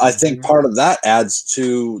I think part of that adds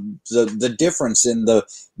to the difference in the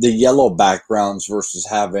yellow backgrounds versus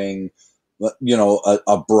having,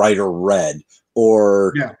 a brighter red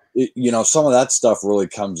or, some of that stuff really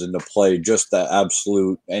comes into play. Just the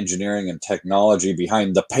absolute engineering and technology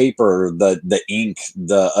behind the paper, the ink,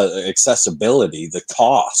 the accessibility, the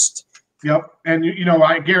cost. Yep. And,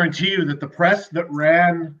 I guarantee you that the press that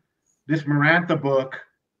ran this Marantha book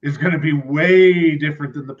is going to be way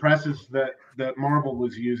different than the presses that Marvel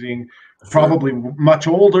was using. Probably much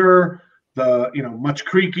older, much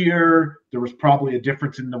creakier. There was probably a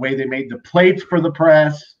difference in the way they made the plates for the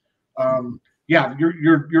press.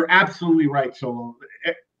 You're absolutely right. So,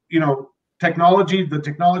 the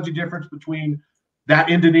technology difference between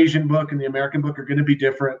that Indonesian book and the American book are going to be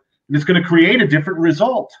different. And it's going to create a different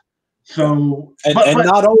result. So, but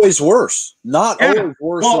not always worse. Not always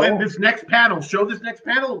worse. Well, and this next panel,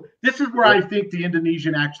 this is where I think the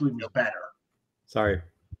Indonesian actually was better. Sorry.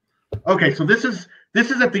 Okay, so this is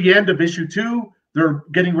at the end of issue 2. They're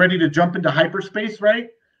getting ready to jump into hyperspace, right?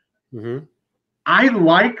 Mm-hmm. I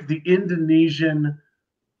like the Indonesian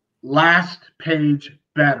last page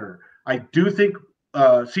better. I do think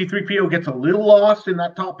C-3PO gets a little lost in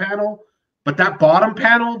that top panel. But that bottom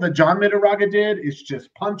panel that John Mitaraga did is just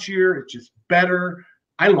punchier. It's just better.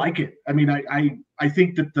 I like it. I mean, I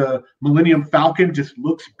think that the Millennium Falcon just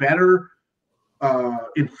looks better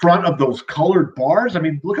in front of those colored bars. I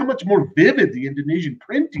mean, look how much more vivid the Indonesian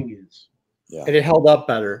printing is. Yeah. And it held up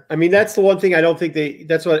better. I mean, that's the one thing I don't think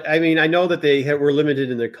I know that they were limited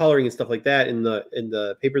in their coloring and stuff like that in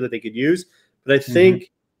the paper that they could use. But I think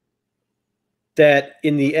that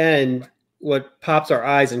in the end, what pops our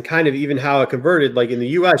eyes and kind of even how it converted, like in the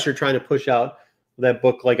US, you're trying to push out that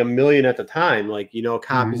book like 1 million at the time,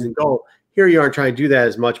 copies and go. Here you aren't trying to do that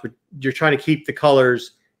as much, but you're trying to keep the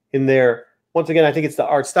colors in there. Once again, I think it's the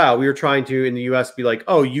art style. We were trying to, in the US, be like,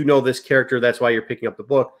 oh, this character, that's why you're picking up the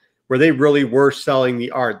book, where they really were selling the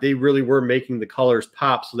art. They really were making the colors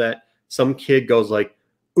pop so that some kid goes like,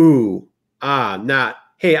 ooh, not,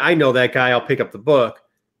 hey, I know that guy, I'll pick up the book.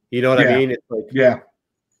 You know what I mean? It's like,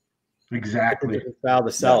 exactly. Style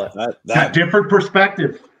to sell it. That different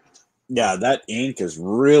perspective. Yeah, that ink is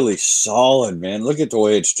really solid, man. Look at the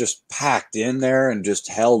way it's just packed in there and just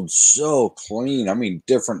held so clean. I mean,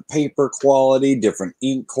 different paper quality, different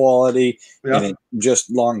ink quality, and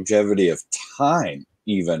just longevity of time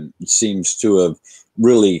even seems to have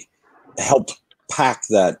really helped pack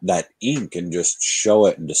that ink and just show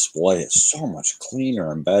it and display it so much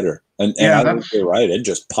cleaner and better. And I think you're right. It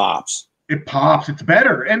just pops. It pops. It's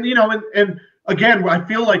better. And, and again, I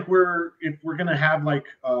feel like if we're going to have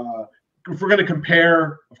if we're going to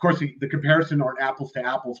compare, of course, the comparison aren't apples to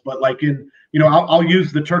apples, but like I'll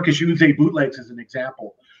use the Turkish Uze bootlegs as an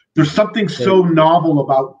example. There's something so novel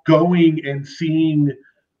about going and seeing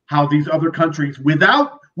how these other countries,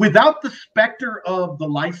 without the specter of the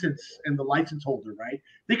license and the license holder, right?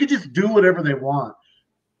 They could just do whatever they want.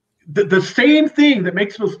 The same thing that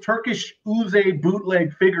makes those Turkish Uze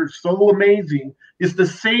bootleg figures so amazing is the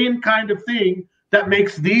same kind of thing that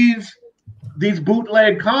makes these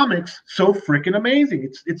bootleg comics so freaking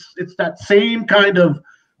amazing. It's that same kind of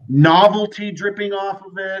novelty dripping off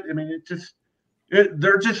of it. I mean,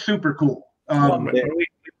 they're just super cool. We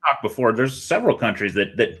talked before. There's several countries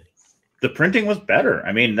that the printing was better.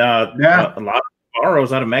 I mean, a lot of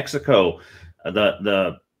borrows out of Mexico.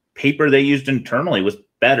 The paper they used internally was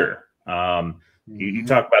better. You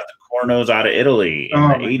talk about the Cornos out of Italy in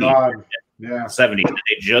the 80s,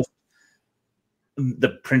 70s. The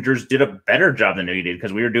printers did a better job than we did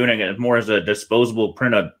because we were doing it more as a disposable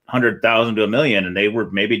print of 100,000 to 1 million, and they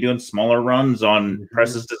were maybe doing smaller runs on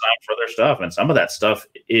presses designed for their stuff. And some of that stuff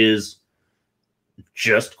is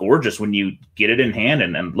just gorgeous when you get it in hand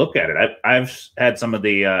and look at it. I've had some of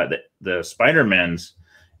the Spider-Mans,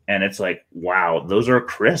 and it's like, wow, those are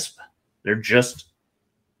crisp. They're just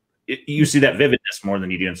you see that vividness more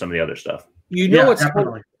than you do in some of the other stuff. You know what's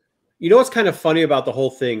definitely. You know what's kind of funny about the whole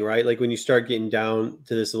thing, right? Like when you start getting down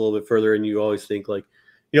to this a little bit further, and you always think like,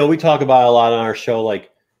 we talk about a lot on our show, like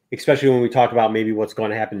especially when we talk about maybe what's going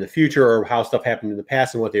to happen in the future or how stuff happened in the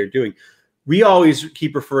past and what they're doing. We always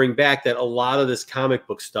keep referring back that a lot of this comic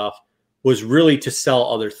book stuff was really to sell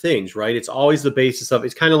other things, right? It's always the basis of,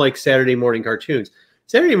 it's kind of like Saturday morning cartoons.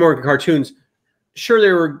 Saturday morning cartoons, sure,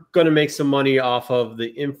 they were going to make some money off of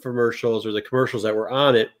the infomercials or the commercials that were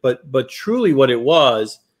on it, but truly what it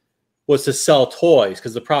was to sell toys,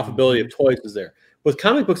 because the profitability of toys was there. With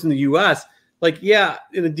comic books in the US, like, yeah,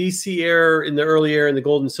 in the DC era, in the early era, in the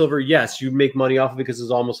gold and silver, yes, you make money off of it because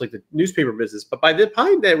it's almost like the newspaper business. But by the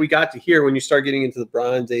time that we got to here, when you start getting into the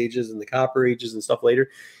Bronze Ages and the Copper Ages and stuff later,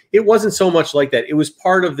 it wasn't so much like that. It was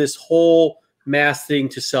part of this whole mass thing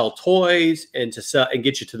to sell toys and to sell and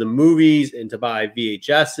get you to the movies and to buy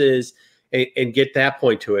VHSs and get that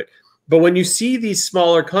point to it. But when you see these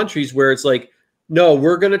smaller countries where it's like, no,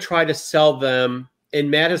 we're going to try to sell them.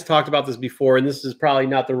 And Matt has talked about this before, and this is probably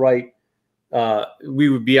not the right. We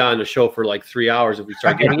would be on a show for like 3 hours if we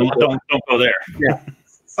start getting into don't go there. Yeah.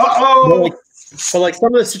 Uh-oh. But like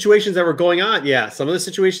some of the situations that were going on, some of the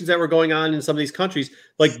situations that were going on in some of these countries,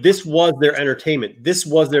 like this was their entertainment. This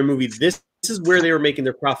was their movie. This is where they were making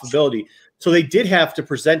their profitability. So they did have to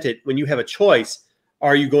present it when you have a choice.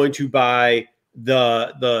 Are you going to buy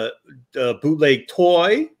the bootleg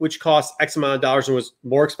toy, which costs X amount of dollars and was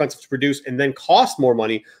more expensive to produce and then cost more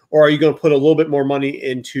money? Or are you going to put a little bit more money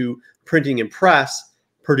into printing and press,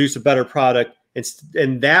 produce a better product,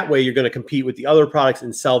 and that way you're going to compete with the other products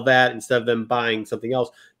and sell that instead of them buying something else?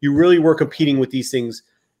 You really were competing with these things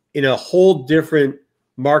in a whole different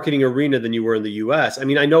marketing arena than you were in the US. I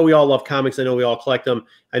mean, I know we all love comics. I know we all collect them.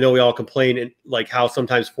 I know we all complain and like how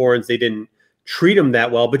sometimes foreigners, they didn't treat them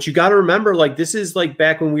that well. But you got to remember, like, this is like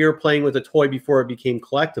back when we were playing with a toy before it became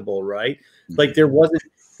collectible, right? Like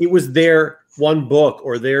it was their one book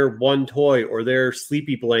or their one toy or their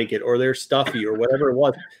sleepy blanket or their stuffy or whatever it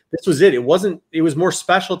was. This was it. It was more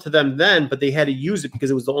special to them then, but they had to use it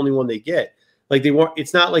because it was the only one they get. Like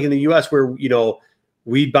it's not like in the US where,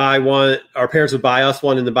 we'd buy one, our parents would buy us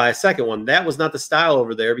one and then buy a second one. That was not the style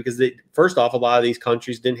over there because first off, a lot of these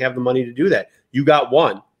countries didn't have the money to do that. You got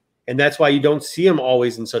one. And that's why you don't see them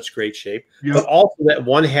always in such great shape. Yep. But also that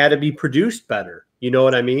one had to be produced better. You know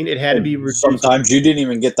what I mean? It had to be reduced. Sometimes you didn't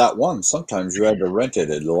even get that one. Sometimes you had to rent it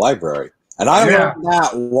at the library. And I learned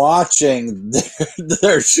that watching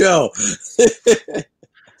their show.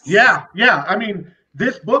 Yeah. I mean,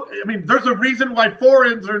 this book, there's a reason why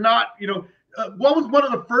foreigners are not, what was one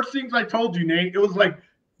of the first things I told you, Nate? It was like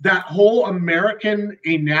that whole American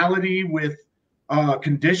anality with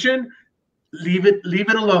condition. Leave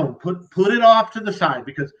it alone. Put it off to the side,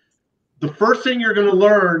 because the first thing you're going to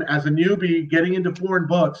learn as a newbie getting into foreign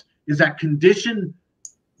books is that condition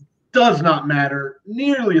does not matter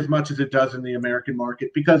nearly as much as it does in the American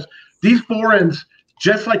market, because these foreigners,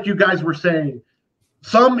 just like you guys were saying,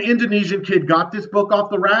 some Indonesian kid got this book off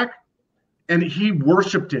the rack and he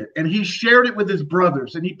worshiped it and he shared it with his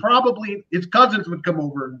brothers, and his cousins would come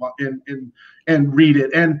over and read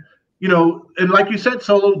it. And and like you said,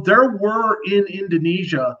 Solo, there were in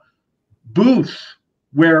Indonesia booths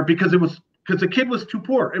where, because the kid was too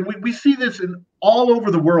poor. And we see this in all over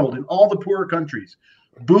the world, in all the poorer countries,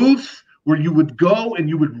 booths where you would go and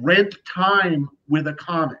you would rent time with a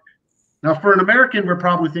comic. Now, for an American, we're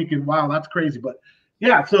probably thinking, wow, that's crazy. But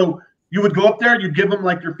yeah, so you would go up there, you'd give them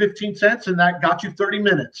like your 15 cents, and that got you 30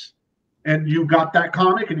 minutes. And you got that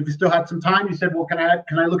comic. And if you still had some time, you said, well, can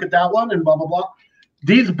I look at that one? And blah, blah, blah.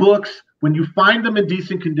 These books, when you find them in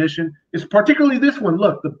decent condition, is particularly this one.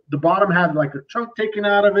 Look, the bottom had like a chunk taken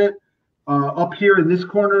out of it. Up here in this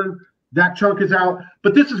corner, that chunk is out.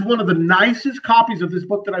 But this is one of the nicest copies of this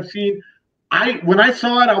book that I've seen. When I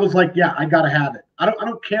saw it, I was like, yeah, I gotta have it. I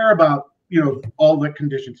don't care about all the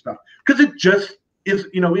condition stuff, because it just is.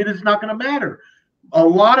 It is not going to matter. A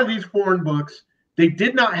lot of these foreign books, they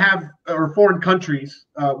did not have, or foreign countries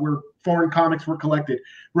where foreign comics were collected.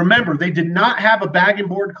 Remember, they did not have a bag and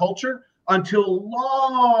board culture until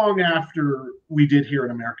long after we did here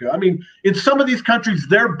in America. I mean, in some of these countries,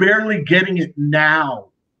 they're barely getting it now.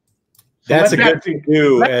 So that's a good thing to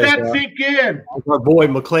do. Let that sink in. As our boy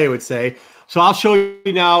McClay would say. So I'll show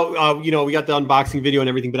you now. We got the unboxing video and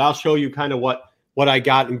everything, but I'll show you kind of what I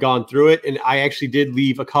got and gone through it. And I actually did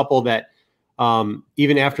leave a couple that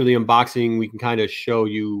even after the unboxing, we can kind of show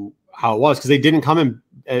you how it was, because they didn't come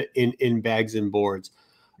in bags and boards.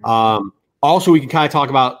 Also, we can kind of talk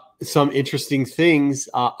about some interesting things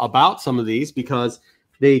about some of these, because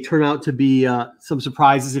they turn out to be some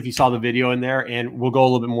surprises if you saw the video in there, and we'll go a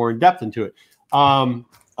little bit more in depth into it.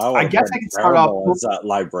 I guess I can start off as that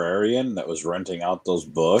librarian that was renting out those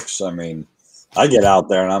books. I mean, I get out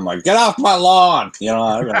there and I'm like, get off my lawn. You know,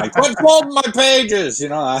 I've been like, quit folding my pages. You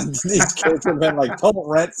know, these kids have been like, don't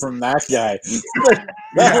rent from that guy.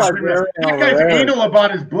 That librarian that guy's anal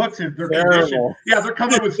about his books. If they're conditioned. Yeah, they're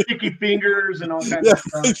coming with sticky fingers and all kinds of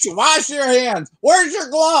stuff. Wash your hands. Where's your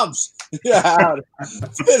gloves? Yeah,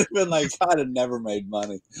 it'd have been like, I'd have never made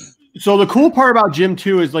money. So the cool part about Jim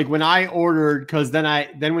too is like when I ordered, because then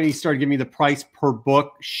when he started giving me the price per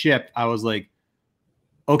book shipped, I was like,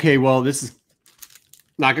 okay, well, this is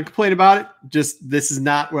not gonna complain about it. Just this is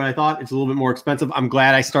not what I thought. It's a little bit more expensive. I'm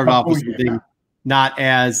glad I started off with something not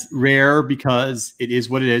as rare because it is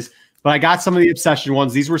what it is. But I got some of the Obsession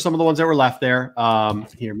ones. These were some of the ones that were left there.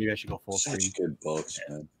 Here, maybe I should go full screen. Such good books,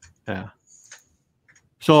 man. Yeah.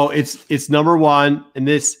 So it's number one, and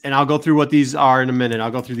I'll go through what these are in a minute.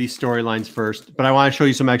 I'll go through these storylines first, but I want to show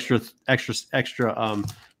you some extra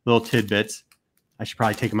little tidbits. I should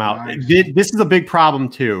probably take them out. Nice. This is a big problem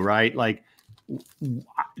too, right? Like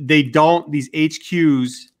these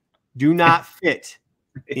HQs do not fit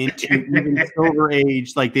into even Silver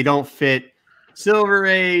Age. Like they don't fit Silver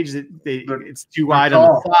Age. It's too wide on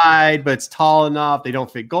the side, but it's tall enough. They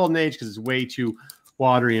don't fit Golden Age because it's way too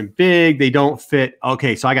watery and big. They don't fit.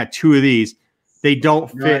 Okay, so I got two of these. They don't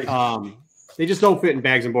fit. They just don't fit in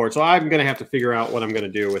bags and boards. So I'm gonna have to figure out what I'm gonna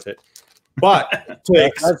do with it. But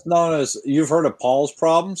that's known as, you've heard of Paul's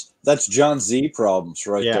problems. That's John Z problems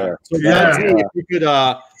right there. So if you could,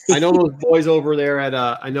 I know those boys over there at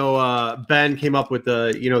I know Ben came up with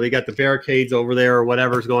the, they got the barricades over there or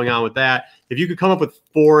whatever's going on with that. If you could come up with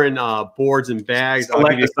foreign boards and bags, I'll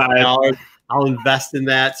give you $5. I'll invest in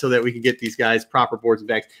that so that we can get these guys proper boards and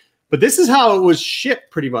bags. But this is how it was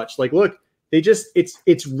shipped pretty much. Like, look,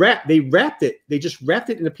 it's wrapped. They wrapped it. They just wrapped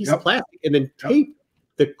it in a piece of plastic and then taped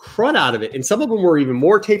the crud out of it. And some of them were even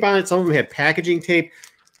more tape on it. Some of them had packaging tape.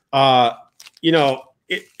 It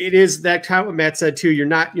is that kind of what Matt said too. You're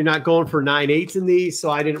not going for 9/8 in these,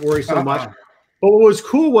 so I didn't worry so much. But what was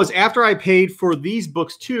cool was after I paid for these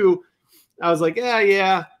books too, I was like,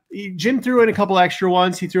 yeah. Jim threw in a couple extra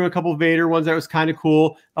ones. He threw a couple Vader ones that was kind of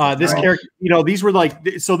cool. This character, these were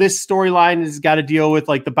like, so this storyline has got to deal with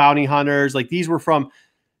like the bounty hunters. Like these were from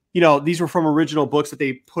original books that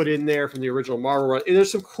they put in there from the original Marvel run. And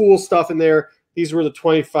there's some cool stuff in there. These were the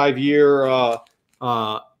 25-year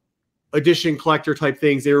edition collector type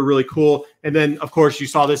things. They were really cool. And then, of course, you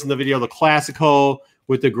saw this in the video, the Classico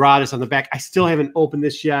with the gratis on the back. I still haven't opened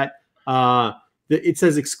this yet. It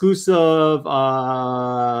says exclusive.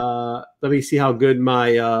 Let me see how good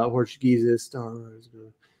my Portuguese is.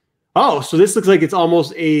 Oh, so this looks like it's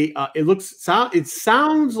almost a. It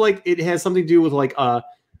sounds like it has something to do with like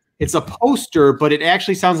it's a poster, but it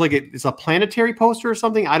actually sounds like it's a planetary poster or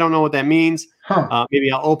something. I don't know what that means.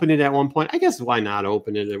 Maybe I'll open it at one point. I guess why not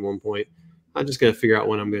open it at one point? I'm just gonna figure out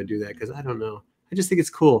when I'm gonna do that because I don't know. I just think it's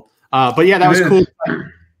cool. But yeah, that was cool.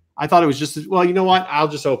 I thought it was just well. You know what? I'll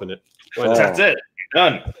just open it. That's it.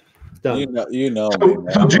 Done. You know.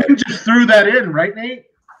 So Jim just threw that in, right, Nate?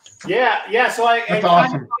 Yeah. So I That's kind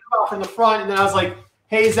awesome. of off in the front, and then I was like,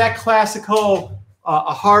 "Hey, is that Classico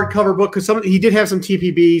a hardcover book?" Because he did have some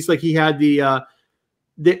TPBs. Like he had the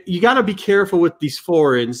you got to be careful with these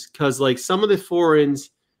foreigns because like some of the foreigns,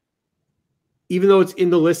 even though it's in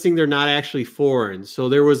the listing, they're not actually foreign. So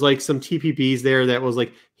there was like some TPBs there that was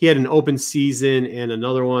like he had an open season and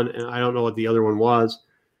another one, and I don't know what the other one was.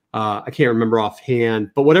 I can't remember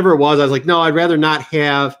offhand, but whatever it was, I was like, no, I'd rather not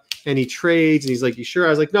have any trades. And he's like, you sure? I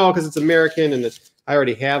was like, no, because it's American and I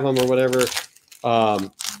already have them or whatever. I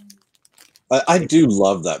do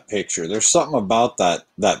love that picture. There's something about that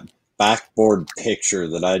backboard picture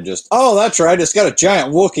that I just, oh, that's right. It's got a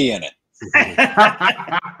giant Wookiee in it.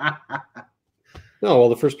 No, well,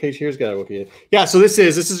 the first page here's got a Wookiee in it. Yeah, so this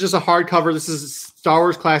is just a hardcover. This is Star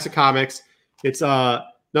Wars Classic Comics. It's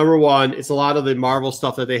number one. It's a lot of the Marvel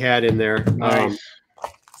stuff that they had in there. Nice.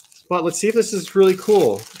 But let's see if this is really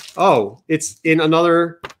cool. Oh, it's in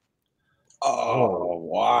another. Oh,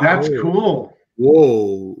 wow. That's cool.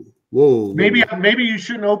 Whoa. Maybe you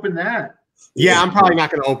shouldn't open that. Yeah, I'm probably not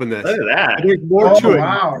going to open this. Look at that. There's more to it.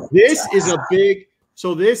 Wow. This is a big.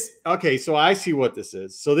 So this. Okay, so I see what this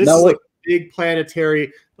is. So this is like a big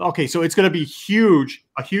planetary. Okay, so it's going to be huge.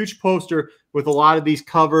 A huge poster with a lot of these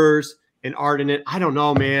covers and art in it. I don't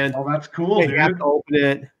know, man. Oh, that's cool, dude. have to open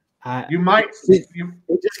it. You might. It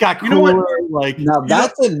just got cooler. You know what? Like Now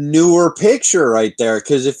that's a newer picture right there,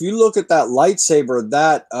 because if you look at that lightsaber,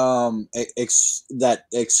 that that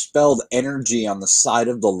expelled energy on the side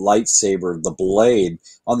of the lightsaber, the blade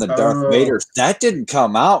on the Darth Vader, that didn't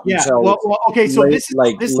come out until okay. So this is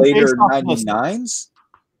later 99s.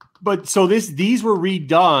 But so these were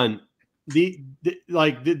redone.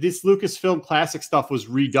 This Lucasfilm classic stuff was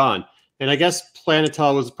redone. And I guess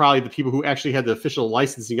Planetel was probably the people who actually had the official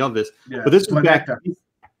licensing of this. Yeah, but this was back.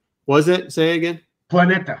 Was it? Say it again.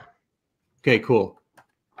 Planeta. Okay, cool.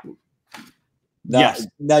 Yes.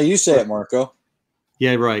 Now you say it, Marco.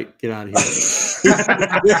 Yeah, right. Get out of here.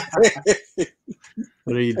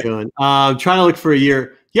 What are you doing? I'm trying to look for a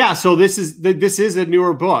year. Yeah, so this is a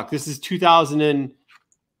newer book. This is 2000 and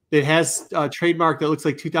it has a trademark that looks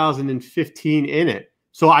like 2015 in it.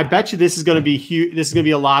 So I bet you this is going to be huge. This is going to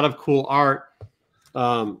be a lot of cool art.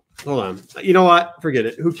 Hold on. You know what? Forget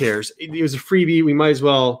it. Who cares? It was a freebie. We might as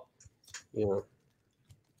well, you know.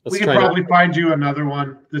 We can probably find you another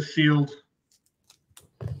one. The sealed.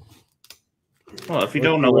 Well, if you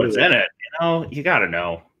don't know what's in it, you got to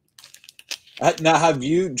know. Now, have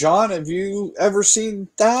you ever seen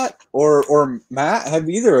that? Or Matt, have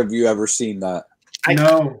either of you ever seen that?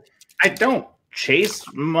 No. I don't chase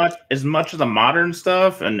as much of the modern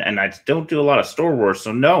stuff, and I don't do a lot of Star Wars,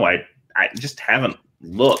 so no, I just haven't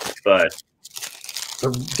looked. But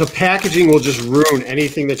the packaging will just ruin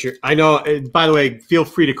anything that you're. I know. By the way, feel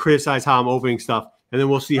free to criticize how I'm opening stuff, and then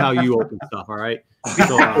we'll see how you open stuff. All right.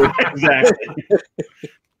 So, exactly.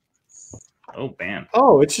 Oh man.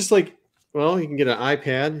 Oh, it's just like, well, you can get an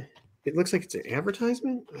iPad. It looks like it's an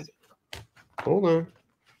advertisement. Hold on.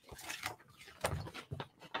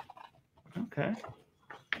 Okay.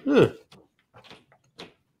 Huh.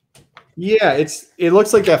 Yeah, it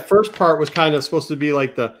looks like that first part was kind of supposed to be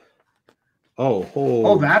like the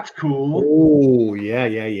oh that's cool. Oh,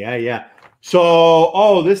 yeah.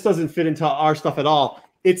 So, this doesn't fit into our stuff at all.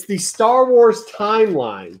 It's the Star Wars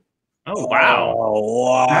timeline. Oh, wow.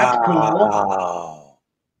 Oh, wow. That's cool.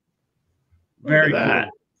 Very cool.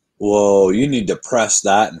 Whoa, you need to press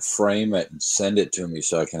that and frame it and send it to me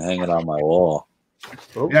so I can hang it on my wall.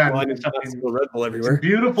 Oh, yeah, well, Red Bull everywhere.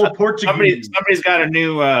 Beautiful Portuguese. Somebody's got a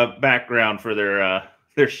new background for their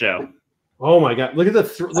show. Oh my God! Look at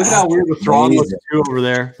how weird the Thrawn looks too over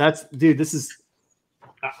there. This is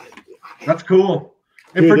that's cool.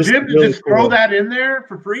 And for Jim to just throw that in there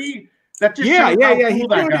for free, that just yeah. He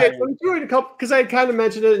threw it a couple because I had kind of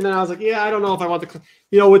mentioned it, and then I was like, yeah, I don't know if I want to.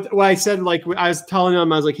 What I said, like I was telling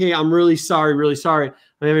him, I was like, hey, I'm really sorry. I'm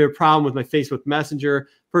having a problem with my Facebook Messenger.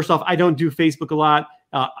 First off, I don't do Facebook a lot.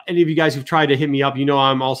 Any of you guys who've tried to hit me up,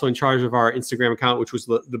 I'm also in charge of our Instagram account, which was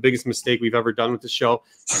the biggest mistake we've ever done with the show.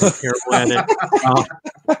 I'm terrible at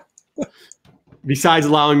it. Besides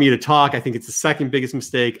allowing me to talk, I think it's the second biggest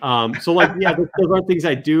mistake. Those aren't things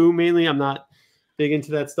I do mainly. I'm not big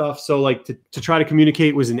into that stuff. So like to try to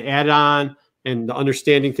communicate was an add-on and the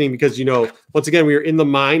understanding thing because, once again, we were in the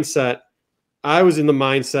mindset. I was in the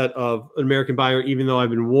mindset of an American buyer, even though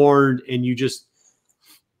I've been warned, and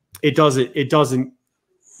it doesn't.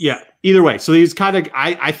 Yeah. Either way. So he's kind of,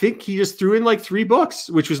 I think he just threw in like 3 books,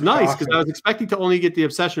 which was nice because I was expecting to only get the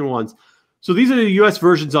Obsession ones. So these are the US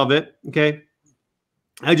versions of it. Okay.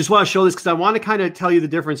 I just want to show this because I want to kind of tell you the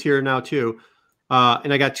difference here now too.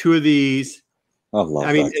 And I got 2 of these. I love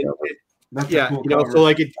that. Cool so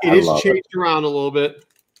like it is changed around a little bit.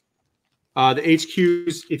 The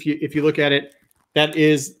HQs, if you look at it, that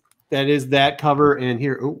is that cover. And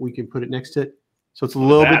here, we can put it next to it. So it's a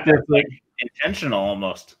little bit different. Like intentional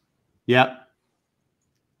almost. Yep.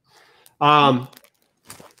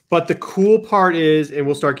 But the cool part is, and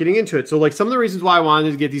we'll start getting into it. So like some of the reasons why I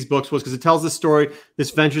wanted to get these books was because it tells the story,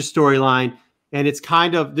 this Ventress storyline, and it's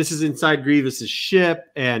kind of, this is inside Grievous's ship,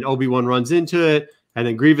 and Obi-Wan runs into it, and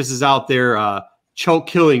then Grievous is out there choke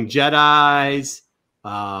killing Jedis.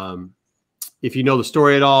 If you know the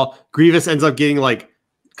story at all, Grievous ends up getting like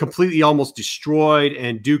completely almost destroyed,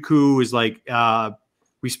 and Dooku is like,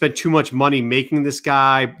 we spent too much money making this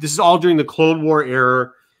guy. This is all during the Clone War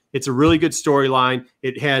era. It's a really good storyline.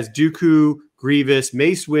 It has Dooku, Grievous,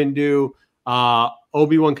 Mace Windu,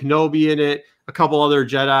 Obi-Wan Kenobi in it, a couple other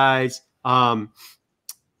Jedis.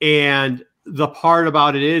 And the part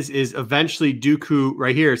about it is eventually Dooku,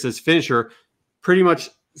 right here, it says finisher, pretty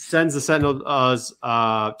much sends the Sentinels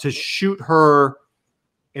to shoot her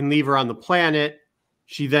and leave her on the planet.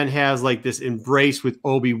 She then has like this embrace with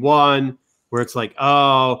Obi-Wan where it's like,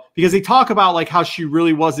 oh, because they talk about like how she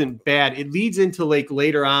really wasn't bad. It leads into like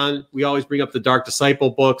later on, we always bring up the Dark Disciple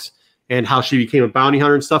books and how she became a bounty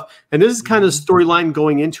hunter and stuff. And this is kind of the storyline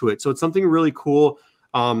going into it. So it's something really cool.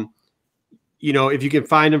 You know, if you can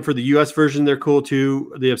find them for the US version, they're cool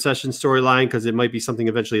too. The Obsession storyline, because it might be something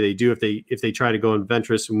eventually they do if they try to go in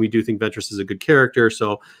Ventress, and we do think Ventress is a good character.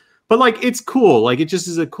 So, but like it's cool. Like it just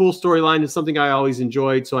is a cool storyline. It's something I always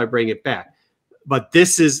enjoyed, so I bring it back. But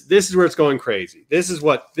this is where it's going crazy. This is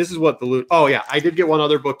what the loot. Oh yeah, I did get one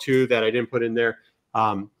other book too that I didn't put in there.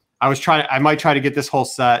 I might try to get this whole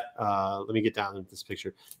set. Let me get down into this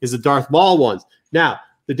picture. Is the Darth Maul ones. Now,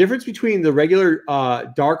 the difference between the regular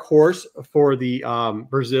Dark Horse for the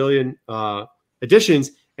Brazilian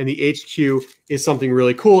editions and the HQ is something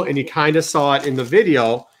really cool. And you kind of saw it in the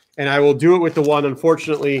video. And I will do it with the one,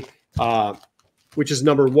 unfortunately, which is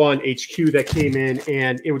number 1 HQ that came in.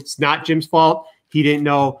 And it was not Jim's fault. He didn't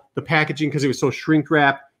know the packaging because it was so shrink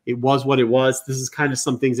wrapped. It was what it was. This is kind of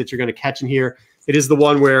some things that you're going to catch in here. It is the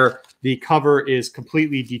one where the cover is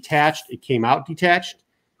completely detached. It came out detached.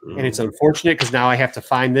 And it's unfortunate because now I have to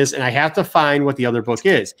find this, and I have to find what the other book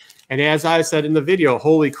is. And as I said in the video,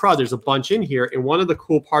 holy crud, there's a bunch in here. And one of the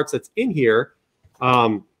cool parts that's in here,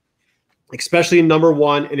 especially in number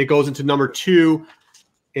 1, and it goes into number 2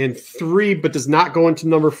 and 3, but does not go into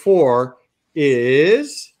number 4,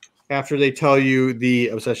 is after they tell you the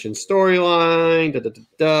Obsession storyline.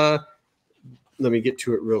 Let me get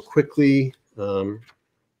to it real quickly. Oh,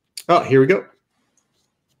 here we go.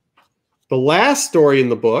 The last story in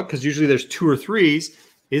the book, because usually there's 2 or 3s,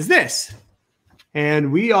 is this. And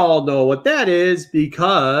we all know what that is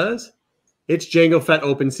because it's Jango Fett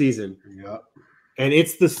open season. Yep. And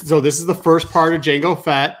so this is the first part of Jango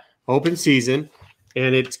Fett open season.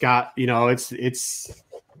 And it's got, you know, it's the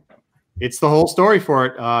whole story for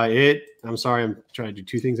it. I'm sorry, I'm trying to do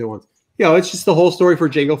 2 things at once. You know, it's just the whole story for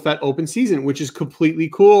Jango Fett open season, which is completely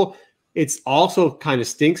cool. It's also kind of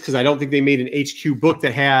stinks because I don't think they made an HQ book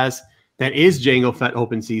that is Jango Fett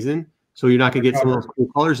open season. So you're not going to get some of those cool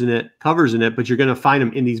covers in it, but you're going to find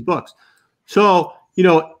them in these books. So, you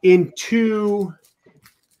know, in 3,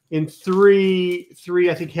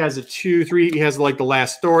 I think he has a 2, 3, he has like the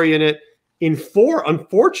last story in it. In 4,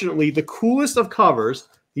 unfortunately, the coolest of covers,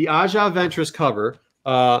 the Aja Ventress cover,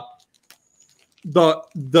 the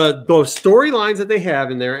storylines that they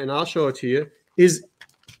have in there, and I'll show it to you, is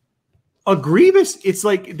a Grievous. It's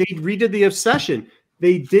like they redid the Obsession.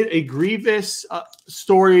 They did a Grievous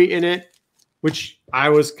story in it, which I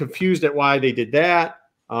was confused at why they did that.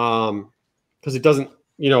 Because it doesn't,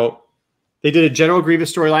 you know, they did a General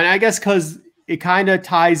Grievous storyline, I guess, because it kind of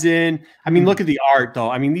ties in. I mean, look at the art, though.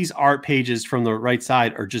 I mean, these art pages from the right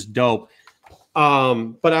side are just dope.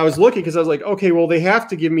 But I was looking because I was like, okay, well, they have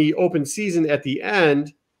to give me open season at the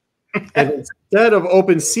end. And instead of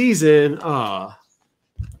open season,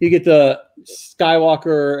 you get the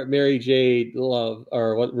Skywalker Mary Jade love,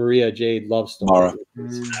 or what, Maria Jade love story.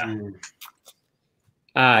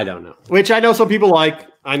 I don't know, which I know some people like.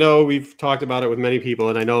 I know we've talked about it with many people,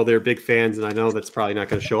 and I know they're big fans, and I know that's probably not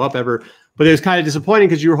going to show up ever. But it was kind of disappointing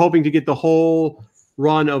because you were hoping to get the whole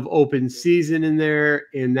run of open season in there,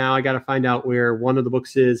 and now I got to find out where one of the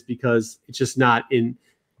books is because it's just not in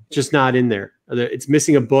there. It's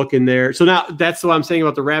missing a book in there. So now that's what I'm saying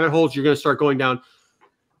about the rabbit holes. You're going to start going down.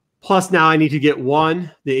 Plus, now I need to get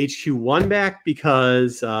the HQ1 back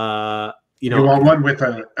because, you want one with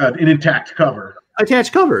an intact cover.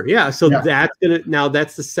 Attached cover, yeah. So that's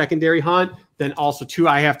that's the secondary hunt. Then also 2,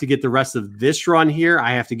 I have to get the rest of this run here.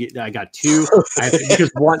 I got 2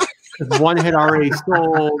 because one had already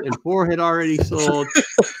sold and 4 had already sold.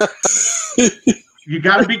 You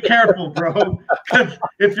got to be careful, bro. Because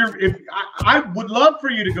I would love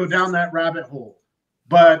for you to go down that rabbit hole.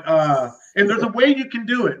 But and there's a way you can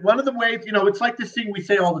do it. One of the ways, you know, it's like this thing we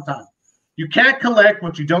say all the time. You can't collect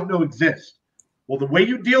what you don't know exists. Well, the way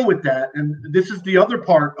you deal with that, and this is the other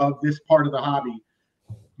part of this part of the hobby,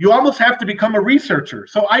 you almost have to become a researcher.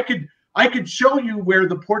 So I could show you where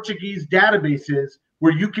the Portuguese database is,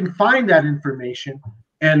 where you can find that information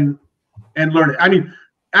and learn it. I mean,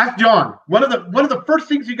 ask John. One of the first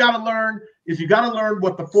things you got to learn is you got to learn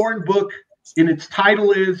what the foreign book in its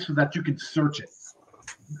title is so that you can search it.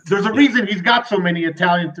 There's a reason he's got so many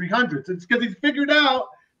Italian 300s. It's because he's figured out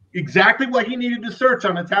exactly what he needed to search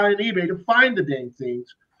on Italian eBay to find the dang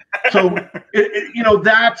things. So, you know,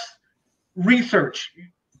 that's research.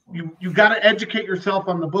 You got to educate yourself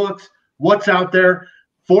on the books, what's out there.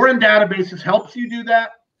 Foreign databases helps you do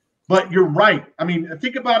that. But you're right. I mean,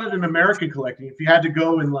 think about it in American collecting. If you had to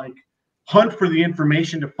go and like hunt for the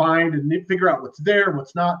information to find and figure out what's there,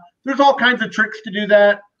 what's not, there's all kinds of tricks to do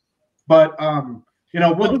that. But, you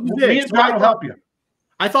know, me and John will help you.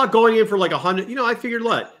 I thought going in for like 100, you know, I figured,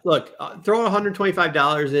 look, throw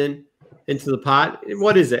 $125 into the pot.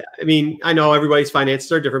 What is it? I mean, I know everybody's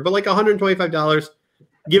finances are different, but like $125,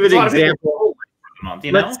 give it an example. Month,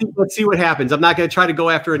 you know? Let's see what happens. I'm not going to try to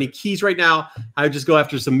go after any keys right now. I would just go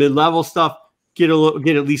after some mid-level stuff, get at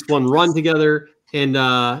least one run together, and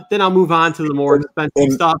then I'll move on to the more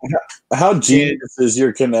expensive stuff. How genius is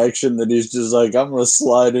your connection that he's just like, I'm going to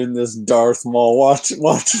slide in this Darth Maul. Watch this.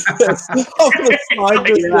 I'm going to slide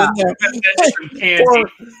this in there.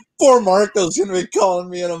 Poor Marco's going to be calling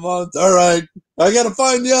me in a month. All right, I got to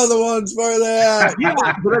find the other ones. Where are they at? Yeah,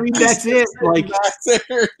 but I mean, that's it. Like, back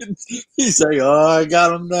there. He's like, oh, I got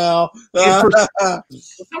them now. Some of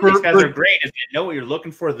these guys are great. If you know what you're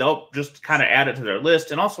looking for, they'll just kind of add it to their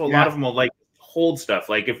list. And also, a lot of them will like hold stuff.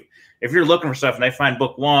 Like if you're looking for stuff and they find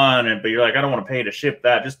book one, but you're like, I don't want to pay to ship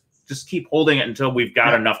that. Just keep holding it until we've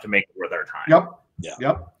got enough to make it worth our time. Yep.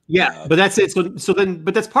 Yep. Yeah, but that's it. So then,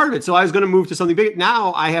 but that's part of it. So I was going to move to something big.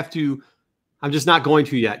 Now I'm just not going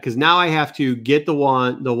to yet, because now I have to get the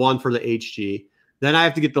one for the HG. Then I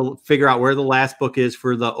have to figure out where the last book is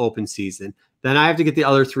for the open season. Then I have to get the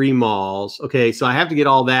other 3 malls. Okay, so I have to get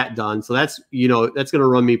all that done. So that's going to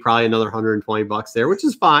run me probably another $120 there, which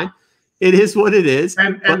is fine. It is what it is.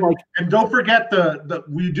 And don't forget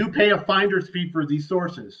we do pay a finder's fee for these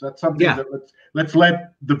sources. That's something that let's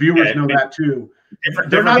let the viewers know that too.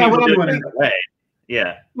 They're not doing it way.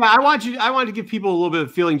 Yeah. I want to give people a little bit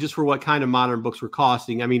of feeling just for what kind of modern books we're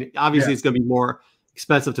costing. I mean, obviously it's going to be more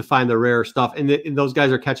expensive to find the rare stuff, and those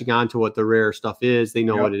guys are catching on to what the rare stuff is. They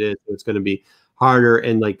know what it is, so it's going to be harder.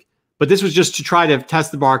 And but this was just to try to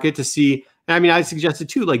test the market to see. And I mean, I suggested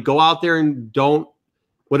too, go out there and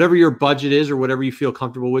whatever your budget is or whatever you feel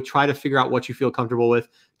comfortable with, try to figure out what you feel comfortable with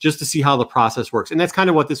just to see how the process works. And that's kind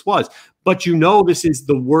of what this was. But this is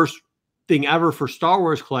the worst thing ever for Star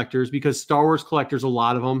Wars collectors, because Star Wars collectors, a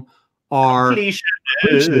lot of them are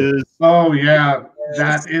cliches. Oh yeah,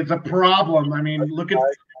 that is a problem. I mean, look at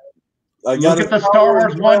the Star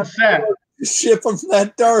Wars 1 set. Ship him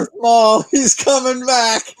that Darth Maul. He's coming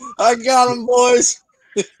back. I got him, boys.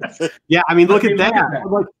 Yeah, I mean, look at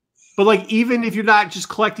that. But even if you're not just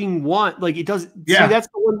collecting one, it doesn't. Yeah. See, that's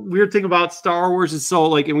the one weird thing about Star Wars is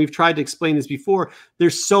and we've tried to explain this before.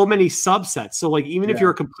 There's so many subsets. So even if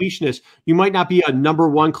you're a completionist, you might not be a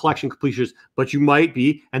 #1 collection completionist, but you might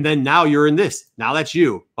be. And then now you're in this. Now that's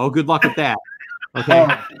you. Oh, good luck with that. Okay.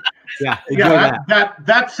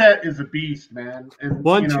 That set is a beast, man. And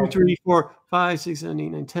 1, 2, 3, 4, 5, 6, 7, 8,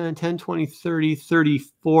 9, 10, 10, 20, 30,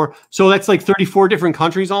 34. So that's 34 different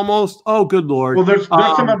countries almost. Oh, good Lord. Well, there's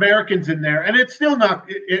some Americans in there, and it's still not.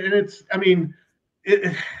 It's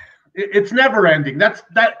never ending.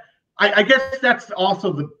 I guess that's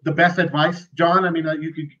also the best advice, John. I mean, I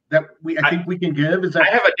think we can give is that I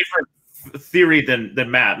have a different theory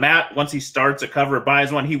than Matt. Matt, once he starts a cover,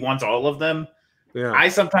 buys one, he wants all of them. Yeah. I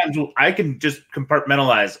can just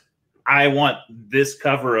compartmentalize. I want this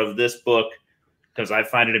cover of this book because I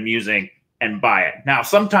find it amusing and buy it. Now,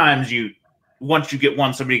 sometimes once you get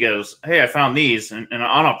one, somebody goes, "Hey, I found these," and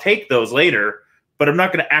I'll take those later, but I'm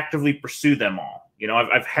not going to actively pursue them all.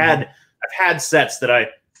 I've had sets that I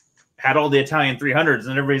had all the Italian 300s,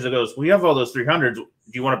 and everybody goes, "Well, you have all those 300s. Do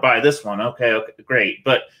you want to buy this one?" Okay, great.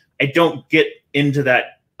 But I don't get into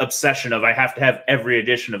that obsession of I have to have every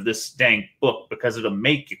edition of this dang book because it'll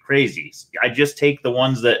make you crazy. I just take the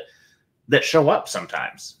ones that show up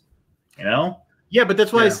sometimes, Yeah, but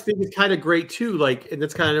that's why I think it's kind of great too. And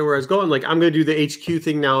that's kind of where I was going. I'm going to do the HQ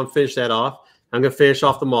thing now and finish that off. I'm going to finish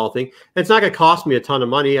off the mall thing. And it's not going to cost me a ton of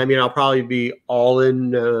money. I mean, I'll probably be all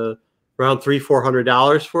in around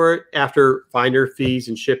 $300-400 for it after finder fees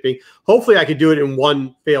and shipping. Hopefully, I could do it in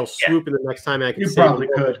one fell swoop, and the next time I can. You probably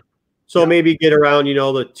could. So maybe get around, the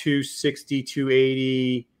 260,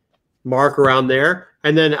 280 mark around there.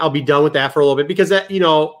 And then I'll be done with that for a little bit, because that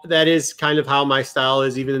is kind of how my style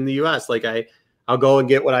is even in the US. I'll go and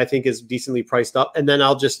get what I think is decently priced up. And then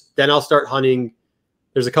I'll start hunting.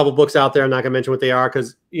 There's a couple books out there. I'm not gonna mention what they are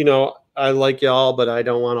because, I like y'all, but I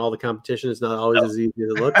don't want all the competition. It's not always as easy as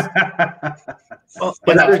it looks.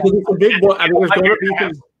 But there's some big books. I mean, there's going to be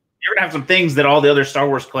some. You're gonna have some things that all the other Star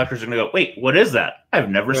Wars collectors are gonna go, wait, what is that? I've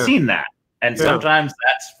never seen that. And sometimes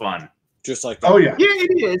that's fun. Just like that. Oh yeah. Yeah,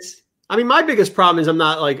 it is. I mean, my biggest problem is I'm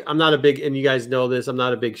not a big, and you guys know this, I'm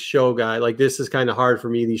not a big show guy. This is kind of hard for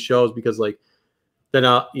me, these shows, because then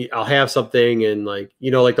I'll have something and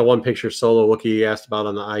the one picture SoloWokkiee asked about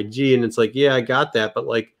on the IG, and it's yeah, I got that, but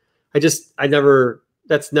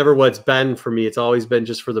that's never what it's been for me. It's always been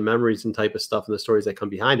just for the memories and type of stuff and the stories that come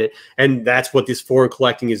behind it. And that's what this foreign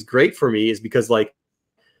collecting is great for me, is because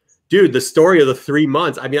dude, the story of the 3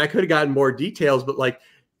 months, I mean, I could have gotten more details, but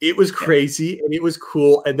it was crazy and it was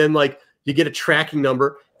cool. And then you get a tracking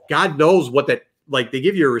number. God knows what that like they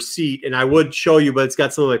give you a receipt, and I would show you, but it's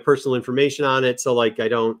got some of my personal information on it. So like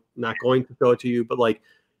not going to show it to you, but like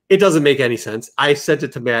it doesn't make any sense. I sent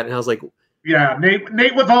it to Matt, and I was like, yeah, Nate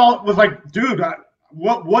was like, dude,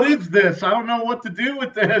 what is this? I don't know what to do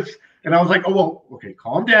with this. And I was like, oh, well, okay,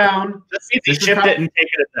 calm down. Let's see if he shipped it and take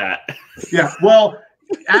it at that. Yeah, well,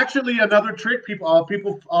 actually, another trick people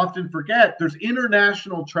often forget, there's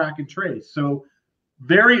international track and trace. So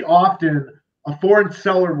very often a foreign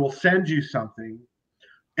seller will send you something,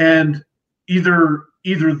 and either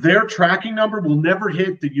their tracking number will never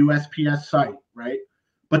hit the USPS site, right?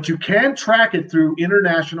 But you can track it through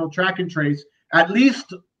international track and trace, at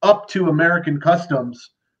least up to American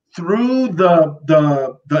Customs, through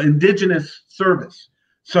the indigenous service.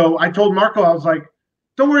 So I told Marco, I was like,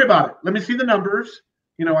 don't worry about it. Let me see the numbers.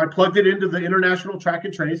 You know, I plugged it into the international track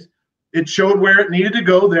and trace. It showed where it needed to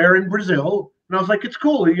go there in Brazil. And I was like, it's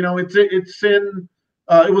cool. You know, it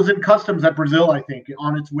was in customs at Brazil, I think,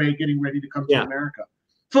 on its way getting ready to come to America.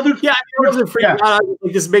 So there's I wasn't freaking out.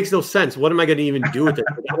 Like, this makes no sense. What am I going to even do with it?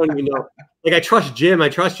 Like, I don't even know. Like, I trust Jim, I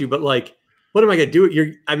trust you, but like, what am I going to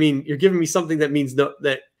do? You're giving me something that means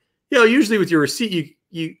that, you know, usually with your receipt,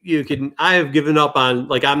 you can, I have given up on,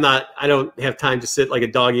 like, I don't have time to sit like a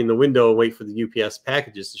doggy in the window and wait for the UPS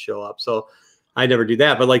packages to show up. So I never do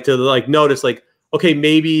that. But like to like notice like, okay,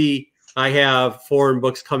 maybe I have foreign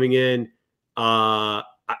books coming in, and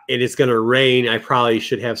it's going to rain. I probably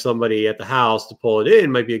should have somebody at the house to pull it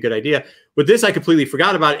in. Might be a good idea. With this, I completely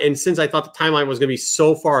forgot about it. And since I thought the timeline was going to be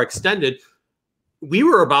so far extended, we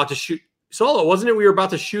were about to shoot Solo, wasn't it? We were about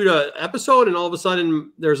to shoot an episode, and all of a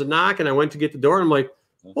sudden there's a knock, and I went to get the door, and I'm like,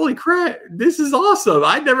 holy crap, this is awesome.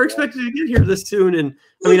 I never expected to get here this soon. And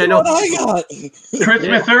I mean, I know what I got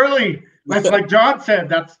Christmas early. That's like John said.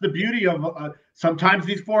 That's the beauty of sometimes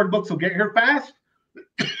these foreign books will get here fast.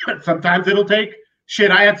 Sometimes it'll take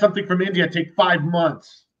shit. I had something from India take 5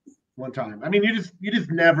 months one time. I mean, you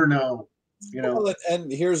just never know, you know. Well, and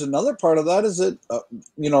here's another part of that is that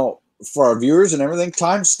you know, for our viewers and everything,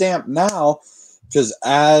 timestamp now, because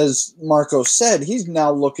as Marco said, he's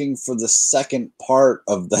now looking for the second part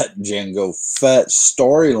of that Jango Fett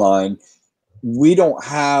storyline. We don't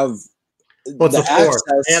have the access.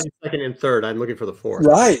 I have the second and third. I'm looking for the fourth.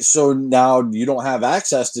 Right. So now you don't have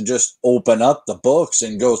access to just open up the books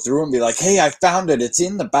and go through and be like, hey, I found it. It's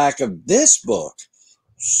in the back of this book.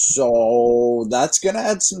 So that's going to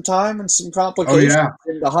add some time and some complications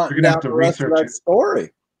into hunting down the rest of that story.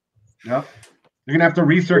 Yep. You're going to have to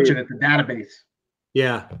research it at the database.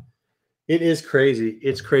 Yeah. It is crazy.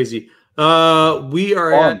 It's crazy. We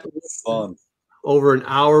are at over an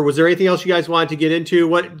hour. Was there anything else you guys wanted to get into?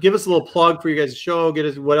 Give us a little plug for you guys' show.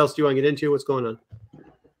 What else do you want to get into? What's going on?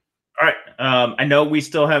 All right. I know we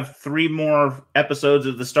still have 3 more episodes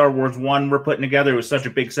of the Star Wars 1 we're putting together. It was such a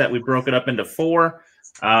big set. We broke it up into 4.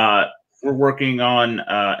 We're working on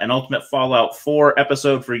an Ultimate Fallout 4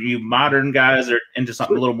 episode for you modern guys that are into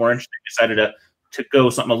something a little more interesting. Decided to go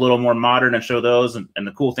something a little more modern and show those. And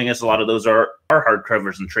the cool thing is a lot of those are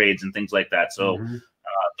hardcovers and trades and things like that. So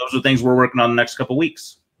those are things we're working on the next couple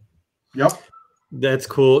weeks. Yep. That's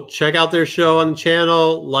cool. Check out their show on the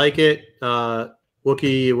channel. Like it.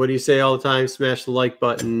 Wookiee, what do you say all the time? Smash the like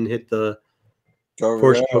button. Hit the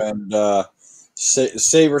over there and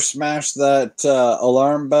Saber smash that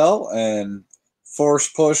alarm bell and force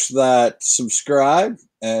push that subscribe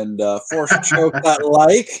and force choke that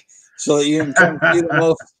like so that you can come see the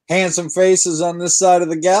most handsome faces on this side of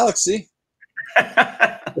the galaxy.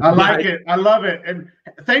 I like it. I love it. And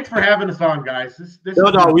thanks for having us on, guys.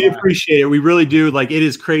 No, we appreciate it. We really do. Like, it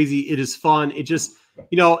is crazy. It is fun. It just,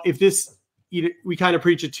 you know, if this, we kind of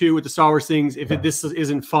preach it too with the Star Wars things. If this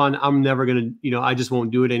isn't fun, I'm never going to, you know, I just won't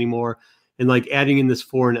do it anymore. And like adding in this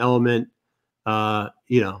foreign element,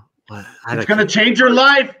 you know, it's going to change your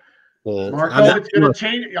life. Marco, it's going to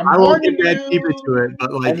change. I won't get that deep into it,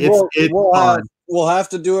 but like it's fun. We'll have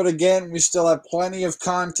to do it again. We still have plenty of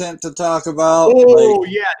content to talk about. Oh,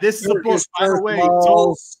 like, yeah. This is a book, by the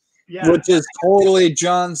way. Which is totally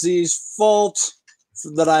John Z's fault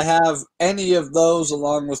that I have any of those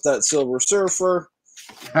along with that Silver Surfer.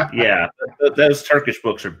 Yeah. Those Turkish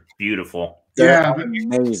books are beautiful. They're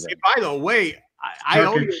amazing. By the way, I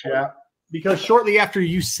owe you because shortly after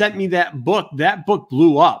you sent me that book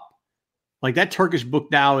blew up. Like, that Turkish book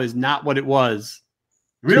now is not what it was.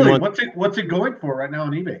 Really? What's it going for right now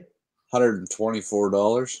on eBay?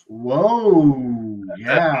 $124. Whoa!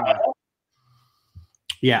 Yeah.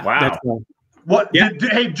 Yeah. Wow. What? Yeah.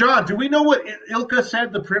 Hey, John, do we know what Ilka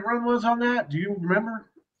said the print run was on that? Do you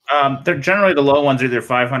remember? They're generally the low ones, either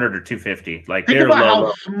 500 or 250. Like, think about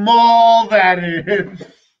how small that is.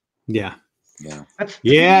 Yeah. Yeah.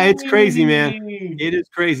 Yeah, it's crazy, man. It is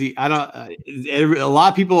crazy. I don't. A lot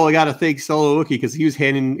of people got to thank SoloWokkiee because he was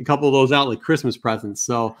handing a couple of those out like Christmas presents.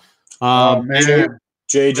 So, man.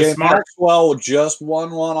 JJ Maxwell just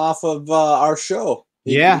won one off of our show.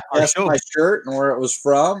 He guessed my shirt and where it was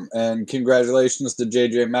from. And congratulations to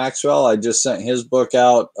JJ Maxwell. I just sent his book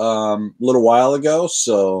out a little while ago.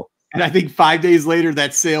 So. And I think 5 days later,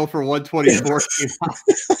 that sale for 124 came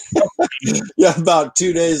out. Yeah, about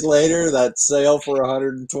 2 days later, that sale for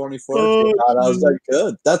 124 came out. I was like,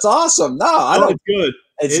 good. That's awesome. No, I don't. It's good.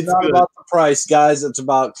 It's not good. About the price, guys. It's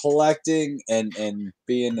about collecting and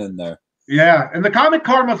being in there. Yeah, and the Comic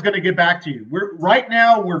Karma is going to get back to you. We're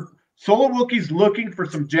SoloWokkiee's looking for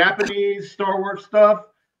some Japanese Star Wars stuff.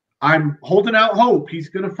 I'm holding out hope he's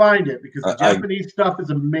going to find it because the Japanese stuff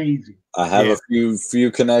is amazing. I have a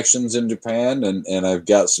few connections in Japan, and I've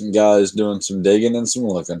got some guys doing some digging and some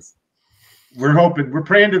looking. We're hoping. We're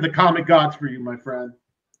praying to the comic gods for you, my friend.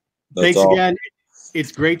 Thanks again.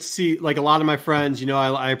 It's great to see like a lot of my friends.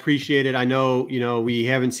 I appreciate it. I know, we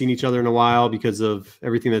haven't seen each other in a while because of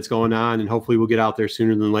everything that's going on, and hopefully we'll get out there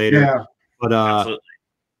sooner than later. Yeah.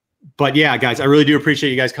 But yeah, guys, I really do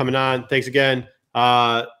appreciate you guys coming on. Thanks again.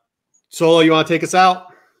 Solo, you want to take us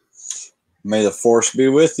out? May the force be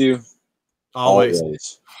with you.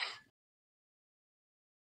 Always.